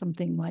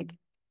something like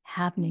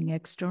happening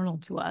external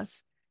to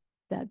us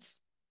that's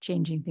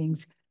changing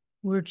things.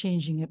 We're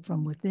changing it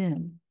from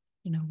within,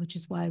 you know, which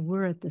is why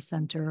we're at the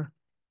center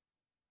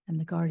and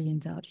the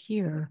guardians out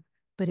here.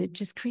 But it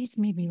just creates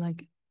maybe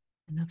like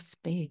enough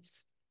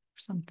space or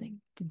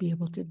something to be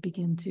able to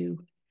begin to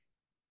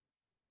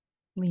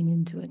lean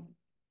into it.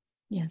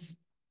 Yes.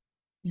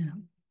 Yeah.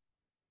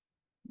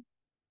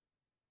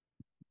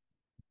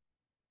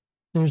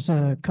 There's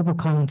a couple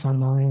comments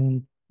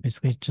online,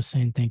 basically just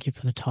saying thank you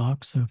for the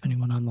talk. So if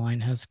anyone online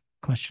has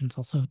questions,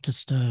 also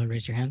just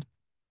raise your hand.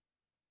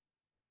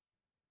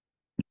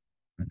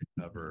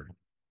 Cover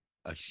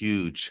a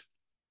huge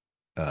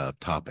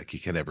topic.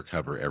 You can never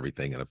cover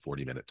everything in a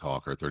 40-minute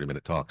talk or a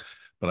 30-minute talk.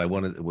 But I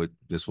wanted what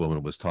this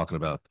woman was talking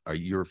about. Are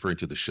you referring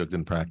to the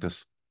Shugden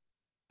practice?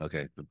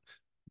 Okay.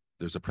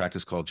 There's a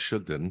practice called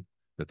Shugden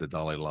that the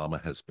Dalai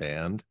Lama has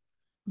banned.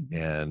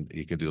 And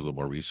you can do a little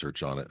more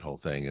research on it, whole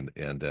thing.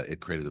 And it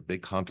created a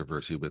big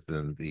controversy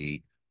within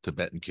the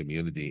Tibetan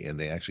community. And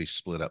they actually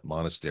split up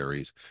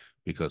monasteries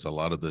because a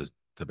lot of the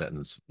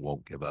Tibetans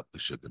won't give up the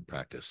Shugen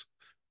practice.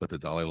 But the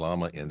Dalai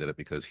Lama ended up,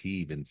 because he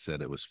even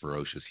said it was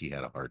ferocious, he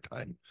had a hard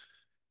time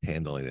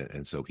handling it.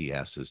 And so he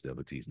asked his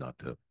devotees not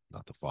to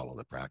follow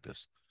the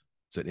practice.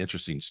 It's an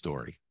interesting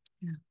story.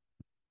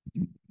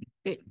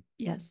 Yeah.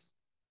 Yes.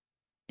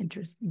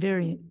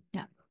 Very,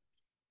 yeah.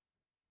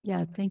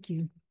 Yeah, thank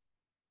you.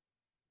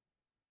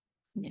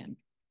 Yeah,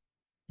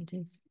 it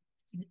is.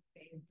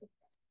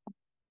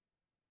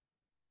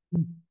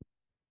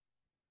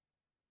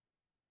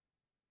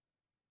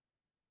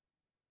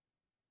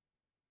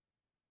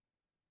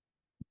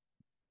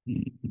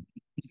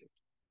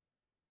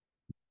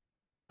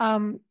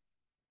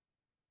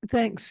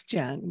 Thanks,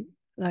 Jen.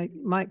 Like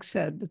Mike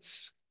said,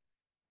 it's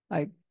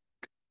like,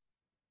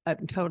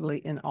 I'm totally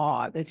in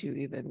awe that you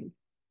even,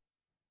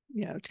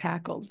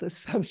 tackled this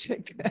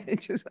subject.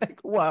 It's just like,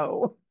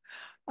 whoa.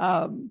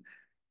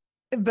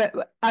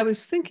 But I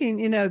was thinking,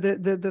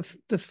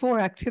 the 4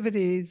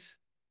 activities,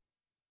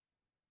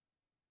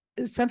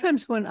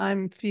 sometimes when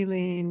I'm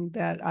feeling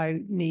that I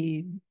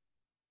need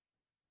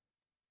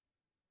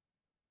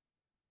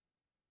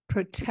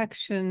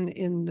protection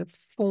in the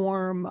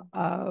form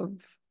of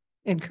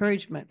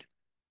encouragement,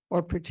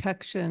 or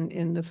protection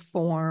in the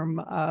form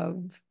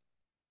of,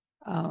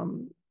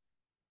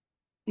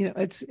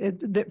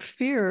 that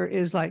fear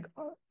is like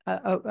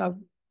a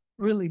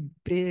really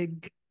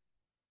big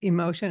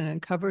emotion,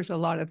 and covers a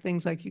lot of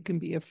things. Like you can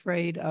be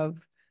afraid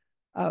of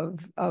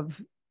Burton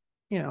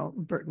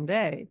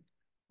Day,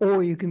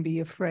 or you can be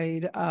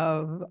afraid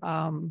of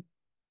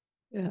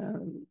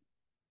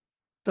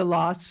the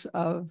loss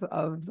of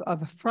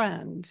a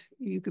friend.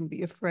 You can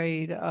be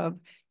afraid of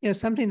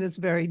something that's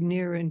very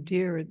near and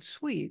dear and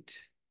sweet.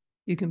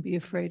 You can be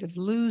afraid of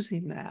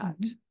losing that.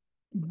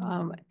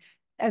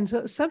 And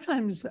so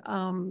sometimes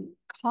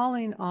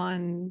calling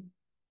on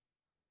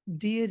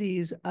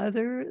deities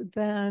other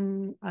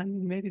than,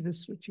 maybe this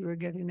is what you were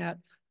getting at,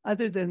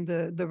 other than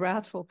the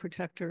wrathful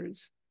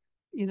protectors,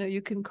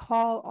 you can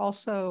call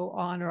also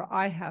on, or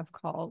I have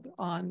called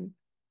on,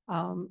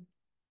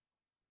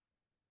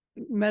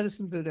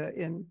 Medicine Buddha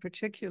in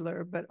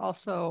particular, but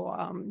also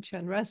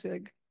Chen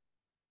Rezig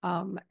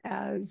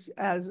as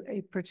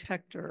a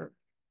protector,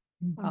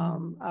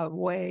 a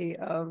way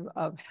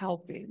of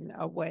helping,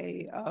 a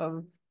way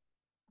of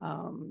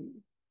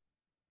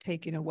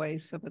taking away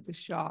some of the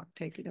shock,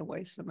 taking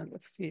away some of the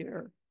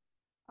fear.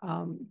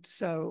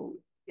 So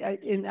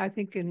I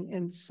think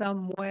in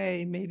some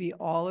way, maybe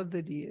all of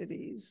the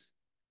deities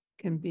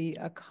can be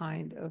a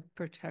kind of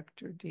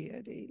protector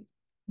deity.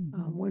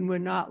 When we're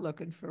not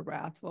looking for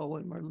wrathful,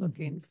 when we're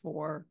looking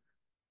for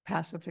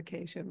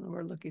pacification, when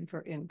we're looking for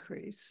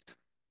increase.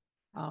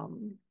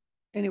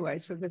 Anyway,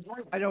 so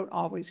I don't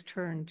always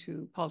turn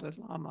to Palden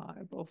Lhamo.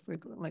 I will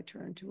frequently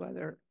turn to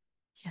other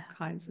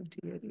kinds of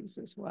deities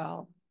as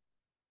well.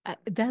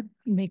 That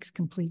makes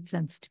complete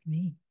sense to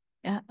me.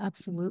 Yeah,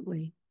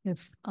 absolutely.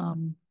 If I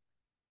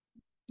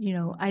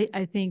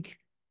think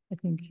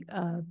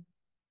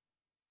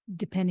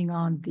depending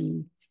on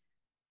the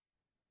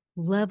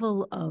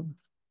level of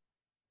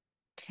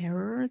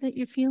terror that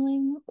you're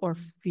feeling, or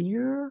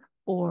fear,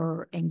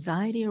 or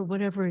anxiety, or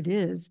whatever it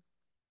is,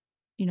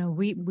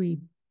 we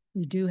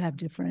do have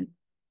different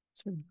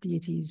sort of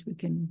deities we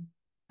can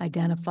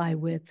identify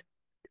with,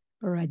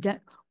 or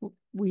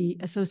we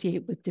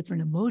associate with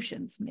different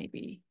emotions,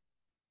 maybe,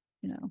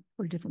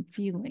 or different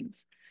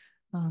feelings.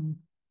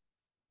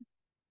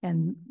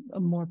 And a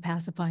more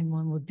pacifying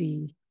one would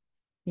be,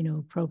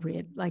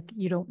 appropriate. Like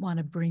you don't want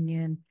to bring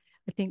in,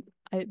 I think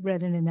I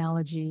read an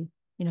analogy,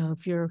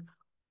 if you're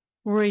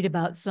worried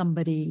about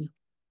somebody,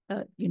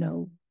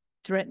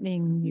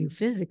 threatening you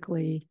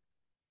physically,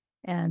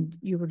 and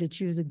you were to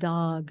choose a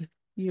dog,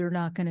 you're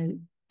not going to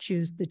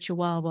choose the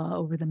Chihuahua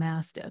over the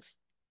Mastiff,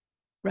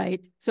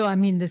 right? So, I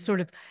mean, this sort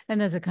of,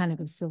 and there's a kind of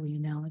a silly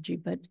analogy,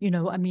 but,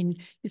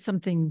 it's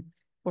something,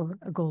 or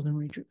a golden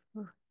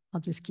retriever.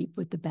 I'll just keep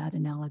with the bad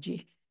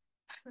analogy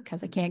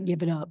because I can't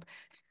give it up.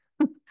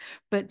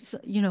 But,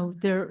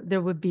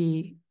 there would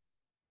be,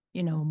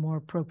 a more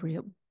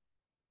appropriate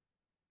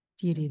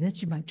deity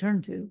that you might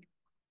turn to.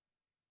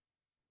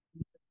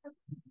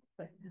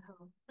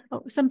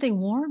 Oh, something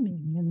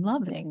warming and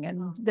loving,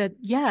 and that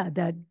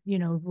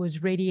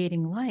was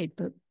radiating light,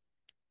 but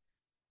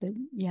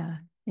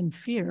in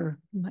fear,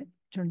 you might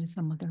turn to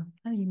some other.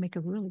 Oh, you make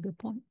a really good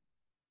point.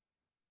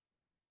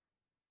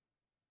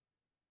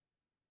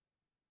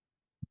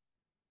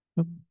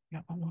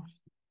 Yeah.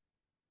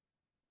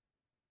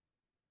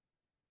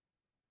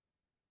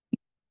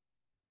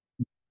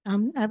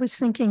 I was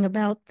thinking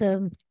about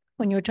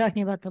when you were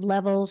talking about the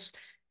levels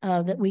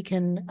that we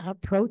can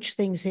approach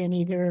things in,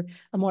 either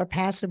a more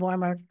passive or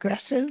more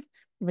aggressive,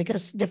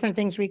 because different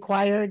things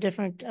require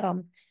different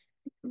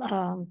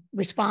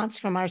response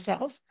from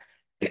ourselves.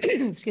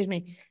 Excuse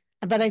me.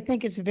 But I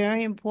think it's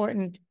very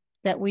important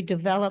that we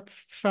develop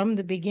from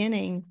the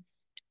beginning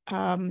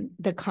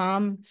the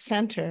calm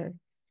center.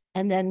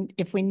 And then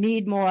if we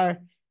need more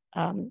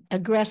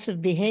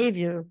aggressive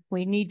behavior,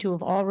 we need to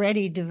have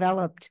already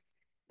developed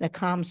the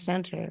calm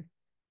center.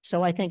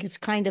 So I think it's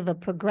kind of a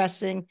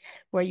progressing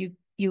where you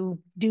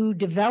do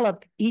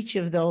develop each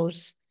of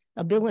those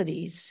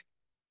abilities.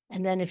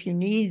 And then if you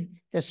need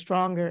the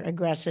stronger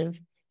aggressive,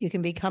 you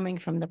can be coming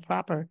from the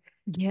proper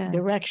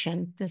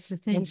direction. That's the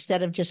thing.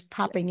 Instead of just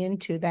popping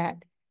into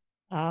that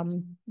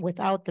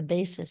without the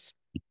basis.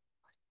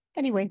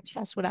 Anyway,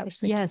 that's what I was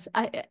thinking. Yes,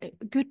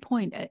 good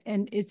point.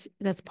 And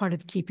that's part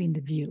of keeping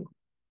the view.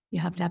 You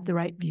have to have the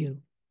right view.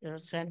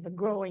 It's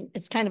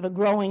kind of a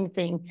growing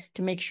thing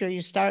to make sure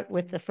you start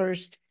with the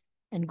first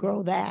and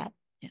grow that.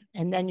 Yeah.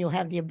 And then you'll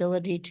have the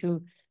ability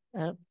to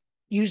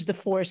use the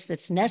force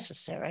that's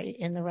necessary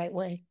in the right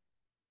way.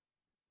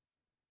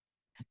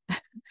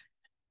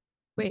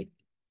 Wait,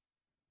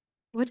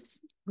 what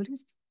is,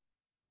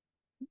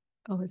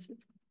 oh, is it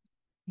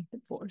the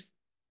force?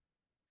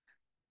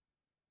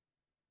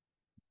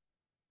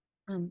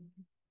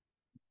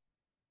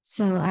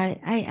 So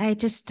I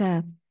just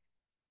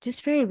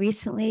very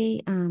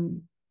recently,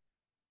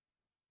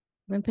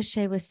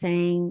 Rinpoche was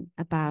saying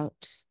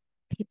about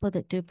people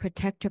that do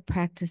protector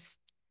practice.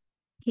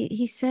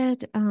 He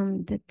said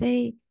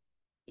that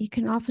you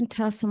can often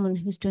tell someone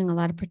who's doing a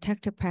lot of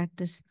protector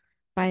practice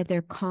by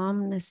their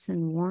calmness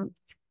and warmth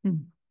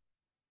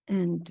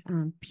and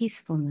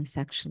peacefulness,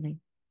 actually,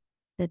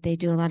 that they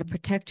do a lot of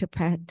protector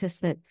practice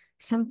that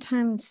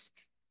sometimes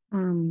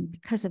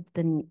because of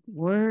the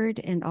word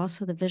and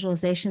also the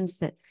visualizations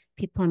that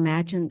people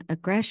imagine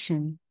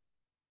aggression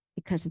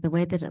because of the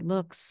way that it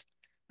looks.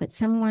 But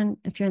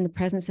if you're in the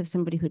presence of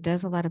somebody who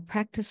does a lot of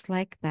practice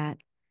like that,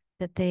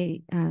 that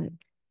they,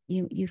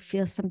 you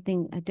feel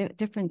something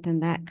different than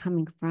that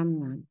coming from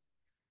them.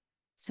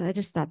 So I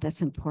just thought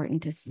that's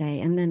important to say.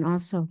 And then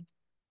also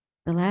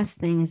the last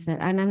thing is that,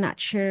 and I'm not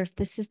sure if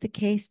this is the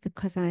case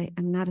because I'm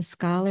not a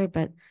scholar,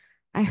 but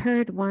I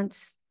heard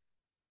once,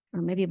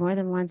 or maybe more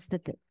than once,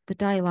 that the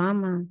Dalai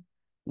Lama,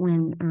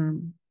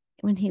 when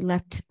he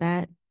left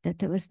Tibet, that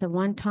there was the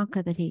one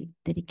tanka that he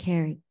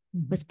carried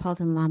was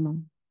Palden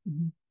Lhamo.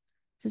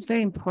 This is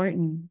very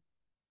important.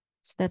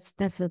 So that's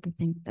the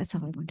thing. That's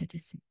all I wanted to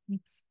say.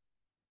 Thanks.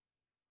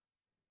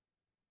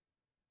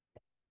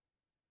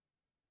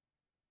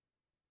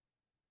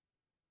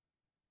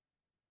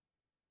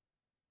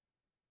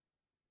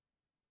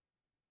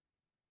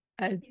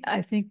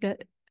 I think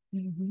that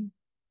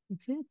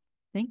that's it.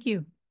 Thank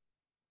you.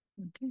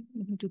 Okay,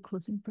 we can do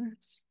closing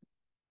prayers.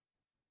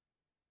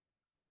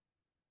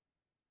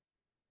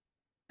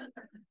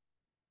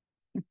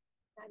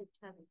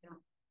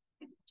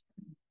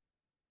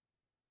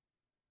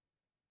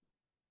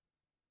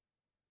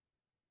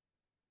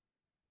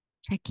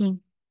 Checking.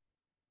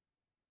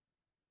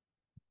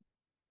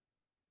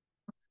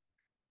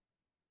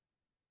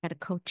 Got a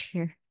coach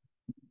here.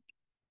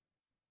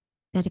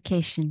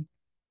 Dedication.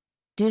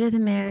 Due to the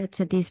merits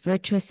of these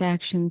virtuous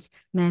actions,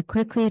 may I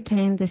quickly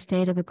attain the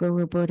state of a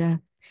Guru Buddha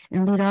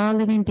and lead all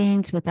living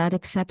beings without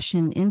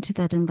exception into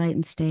that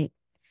enlightened state.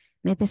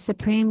 May the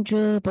supreme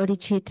jewel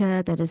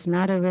bodhicitta that has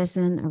not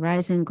arisen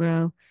arise and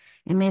grow,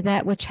 and may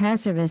that which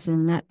has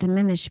arisen not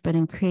diminish but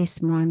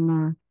increase more and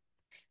more.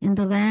 In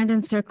the land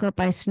encircled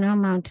by snow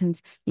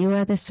mountains, you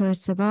are the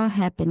source of all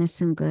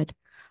happiness and good.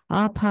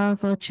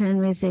 All-powerful Chen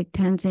Rizig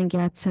Tenzin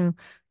Gyatso,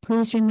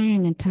 please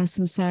remain until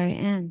samsara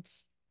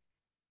ends.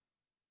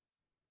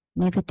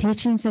 May the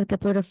teachings of the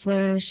Buddha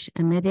flourish,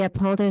 and may the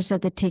upholders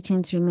of the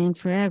teachings remain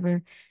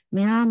forever.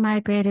 May all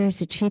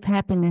migrators achieve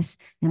happiness,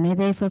 and may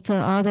they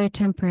fulfill all their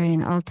temporary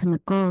and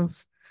ultimate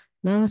goals.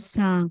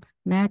 Losang,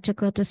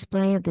 magical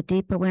display of the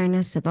deep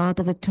awareness of all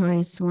the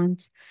victorious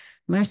ones.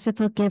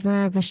 Merciful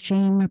giver of a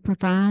stream of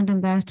profound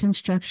and vast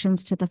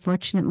instructions to the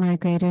fortunate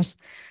migrators,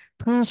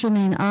 please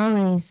remain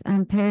always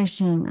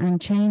unperishing,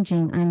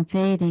 unchanging,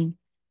 unfading.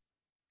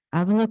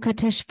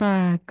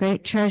 Avalokiteshvara,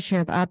 great treasure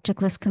of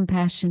objectless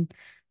compassion.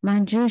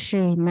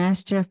 Manjushri,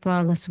 master of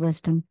flawless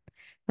wisdom.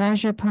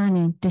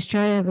 Vajrapani,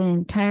 destroyer of an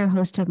entire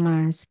host of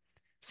Mars.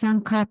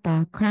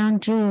 Sankapa, crown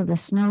jewel of the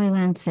snowy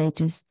land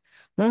sages.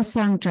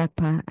 Losang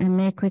Drakpa, I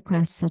make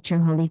requests at your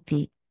holy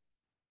feet.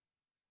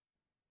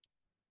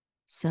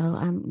 So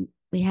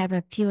we have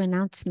a few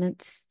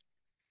announcements.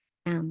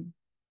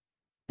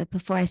 But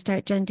before I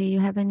start, Jen, do you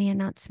have any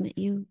announcement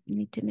you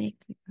need to make?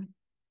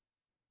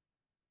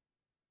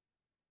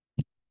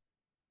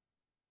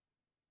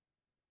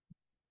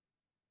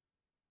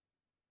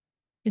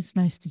 It's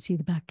nice to see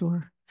the back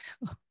door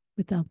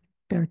without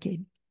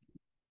barricade.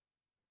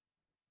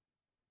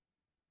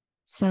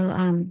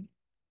 So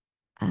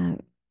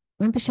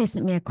Rinpoche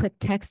sent me a quick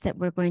text that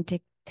we're going to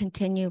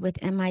continue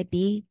with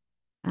MIB,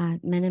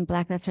 Men in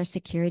Black, that's our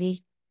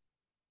security,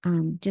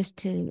 just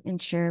to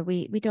ensure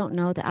we don't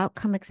know the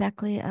outcome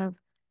exactly of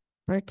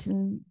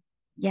Burton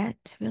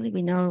yet, really.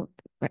 We know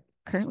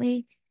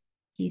currently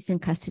he's in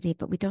custody,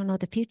 but we don't know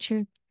the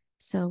future.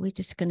 So we're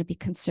just going to be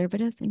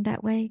conservative in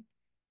that way.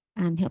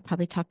 And he'll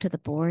probably talk to the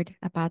board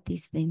about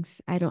these things.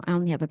 I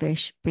only have a very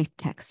brief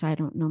text, so I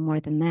don't know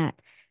more than that.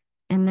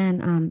 And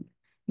then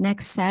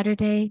next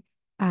Saturday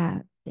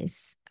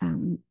is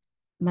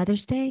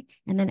Mother's Day.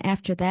 And then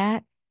after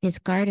that is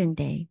Garden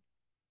Day.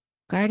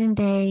 Garden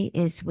Day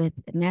is with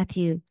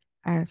Matthew,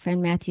 our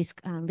friend Matthew's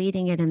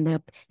leading it. And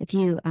if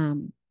you,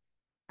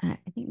 I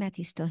think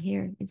Matthew's still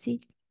here. Is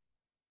he?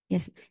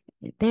 Yes,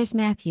 there's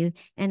Matthew.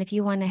 And if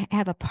you want to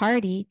have a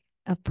party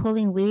of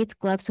pulling weeds,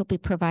 gloves will be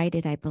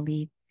provided, I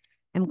believe.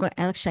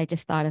 Actually, I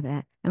just thought of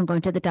that. I'm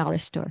going to the dollar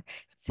store.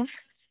 So,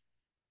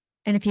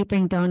 and if you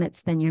bring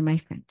donuts, then you're my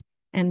friend.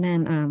 And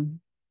then,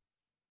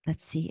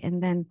 let's see.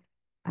 And then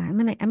I'm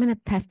gonna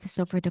pass this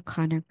over to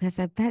Connor because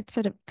I've had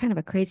sort of kind of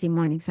a crazy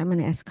morning. So I'm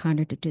gonna ask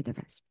Connor to do the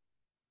rest.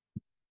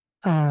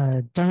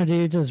 Donna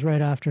Dudes is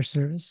right after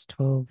service,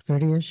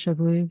 12:30ish, I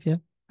believe. Yeah.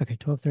 Okay,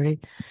 12:30.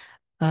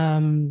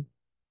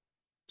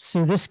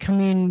 So this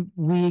coming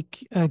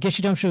week,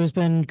 Geshe Damsho has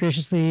been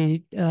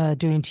graciously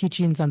doing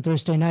teachings on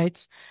Thursday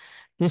nights.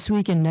 This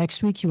week and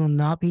next week, he will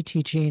not be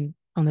teaching.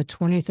 On the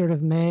 23rd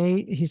of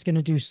May, he's going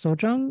to do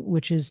Sojang,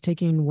 which is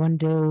taking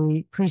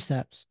 1-day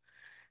precepts.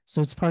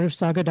 So it's part of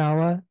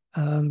Sagadawa.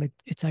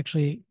 It's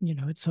actually,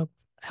 it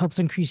helps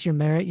increase your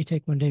merit. You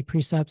take 1-day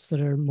precepts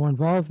that are more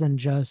involved than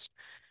just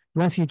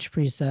refuge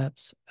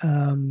precepts.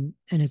 And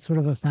it's sort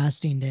of a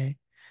fasting day.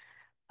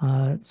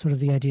 Sort of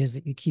the idea is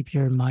that you keep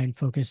your mind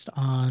focused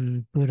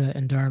on Buddha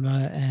and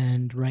Dharma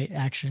and right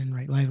action,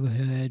 right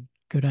livelihood,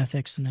 good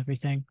ethics and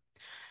everything.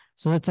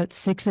 So that's at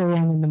 6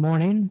 a.m. in the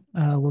morning.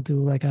 We'll do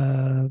like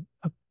a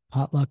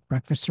potluck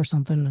breakfast or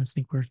something. I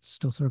think we're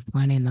still sort of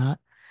planning that.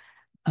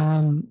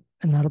 And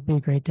that'll be a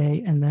great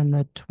day. And then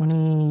the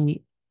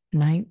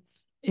 29th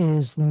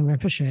is Lung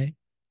Rinpoche.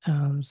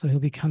 So he'll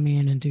be coming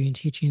in and doing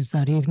teachings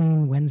that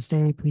evening,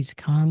 Wednesday. Please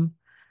come.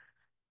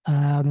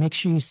 Make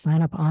sure you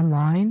sign up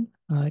online.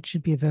 It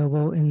should be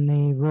available in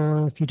the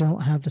Roar. If you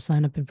don't have the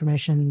sign up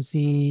information,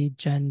 Z,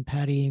 Jen,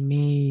 Patty,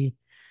 me.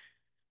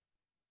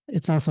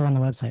 It's also on the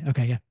website.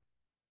 Okay, yeah.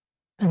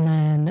 And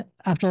then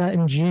after that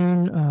in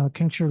June,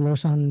 Kingchen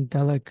Losang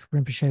Gyatso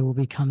Rinpoche will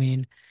be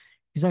coming.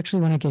 He's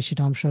actually one of Geshe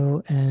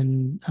Damsho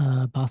and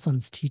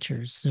Basan's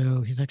teachers. So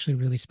he's actually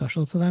really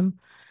special to them.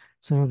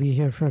 So we'll be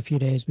here for a few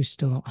days. We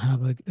still don't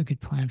have a good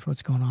plan for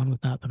what's going on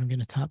with that, but I'm going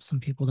to tap some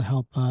people to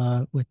help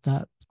with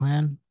that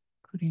plan,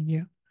 including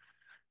you.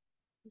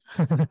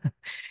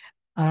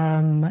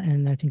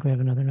 And I think we have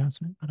another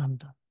announcement, but I'm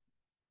done.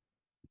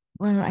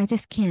 Well, I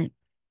just can't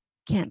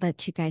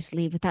let you guys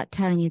leave without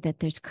telling you that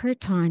there's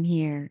Kirtan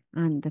here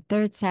on the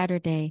third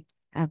Saturday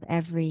of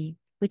every.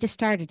 We just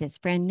started. It's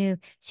brand new,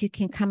 so you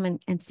can come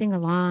and sing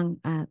along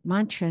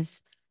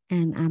mantras.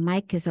 And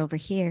Mike is over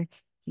here.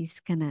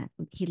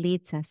 He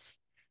leads us.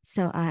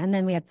 So, and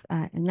then we have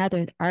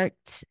another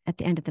arts at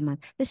the end of the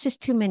month. There's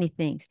just too many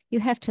things. You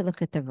have to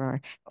look at the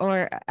Roar.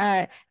 Or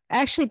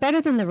actually,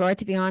 better than the Roar,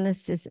 to be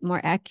honest, is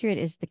more accurate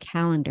is the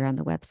calendar on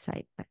the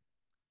website. But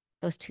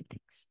those two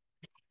things.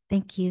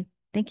 Thank you.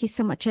 Thank you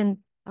so much. And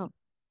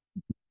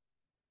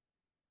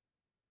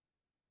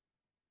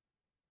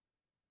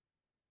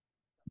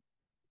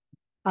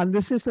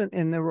this isn't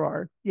in the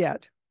Roar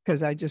yet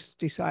because I just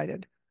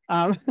decided.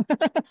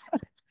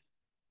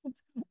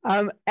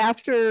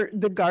 After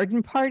the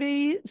garden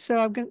party,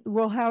 so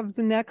we'll have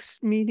the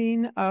next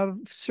meeting of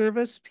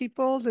service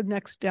people. The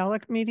next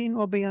Dalek meeting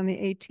will be on the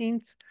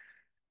 18th,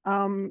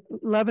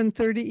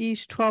 11:30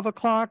 East, 12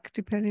 o'clock,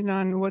 depending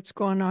on what's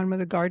going on with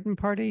the garden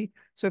party.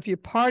 So if you're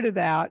part of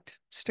that,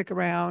 stick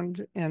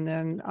around, and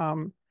then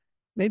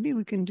maybe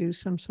we can do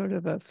some sort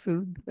of a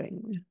food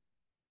thing.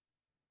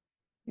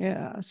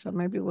 Yeah, so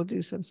maybe we'll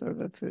do some sort of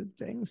a food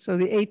thing. So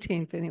the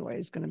 18th anyway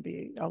is going to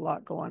be a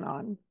lot going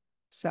on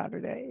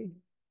Saturday.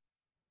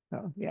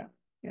 So yeah.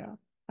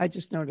 I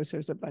just noticed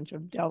there's a bunch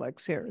of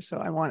Daleks here, so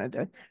I wanted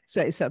to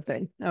say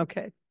something.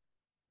 Okay.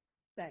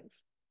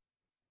 Thanks.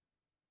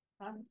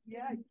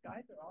 Yeah, you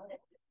guys are all.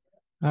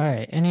 All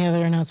right. Any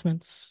other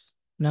announcements?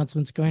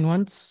 Announcements going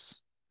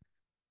once?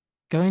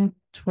 Going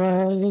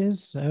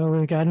twice. So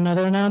we got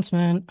another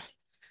announcement.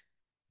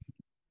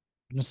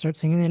 I'm going to start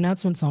singing the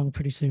announcement song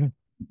pretty soon.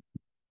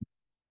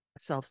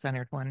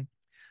 Self-centered one.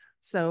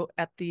 So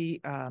at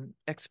the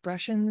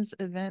expressions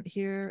event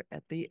here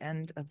at the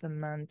end of the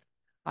month,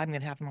 I'm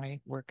going to have my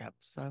work up.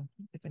 So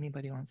if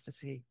anybody wants to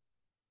see,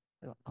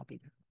 I'll be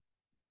there.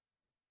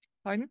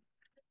 Pardon?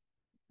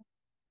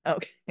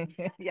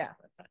 Okay. Yeah.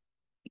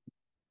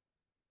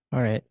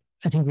 All right.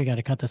 I think we got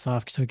to cut this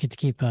off so we get to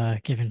keep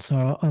giving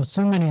so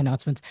many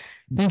announcements.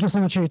 Thank you so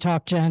much for your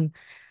talk, Jen.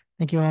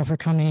 Thank you all for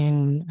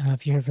coming.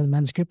 If you're here for the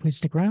men's group, please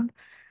stick around.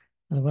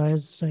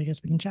 Otherwise, I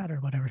guess we can chat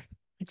or whatever.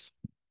 Thanks.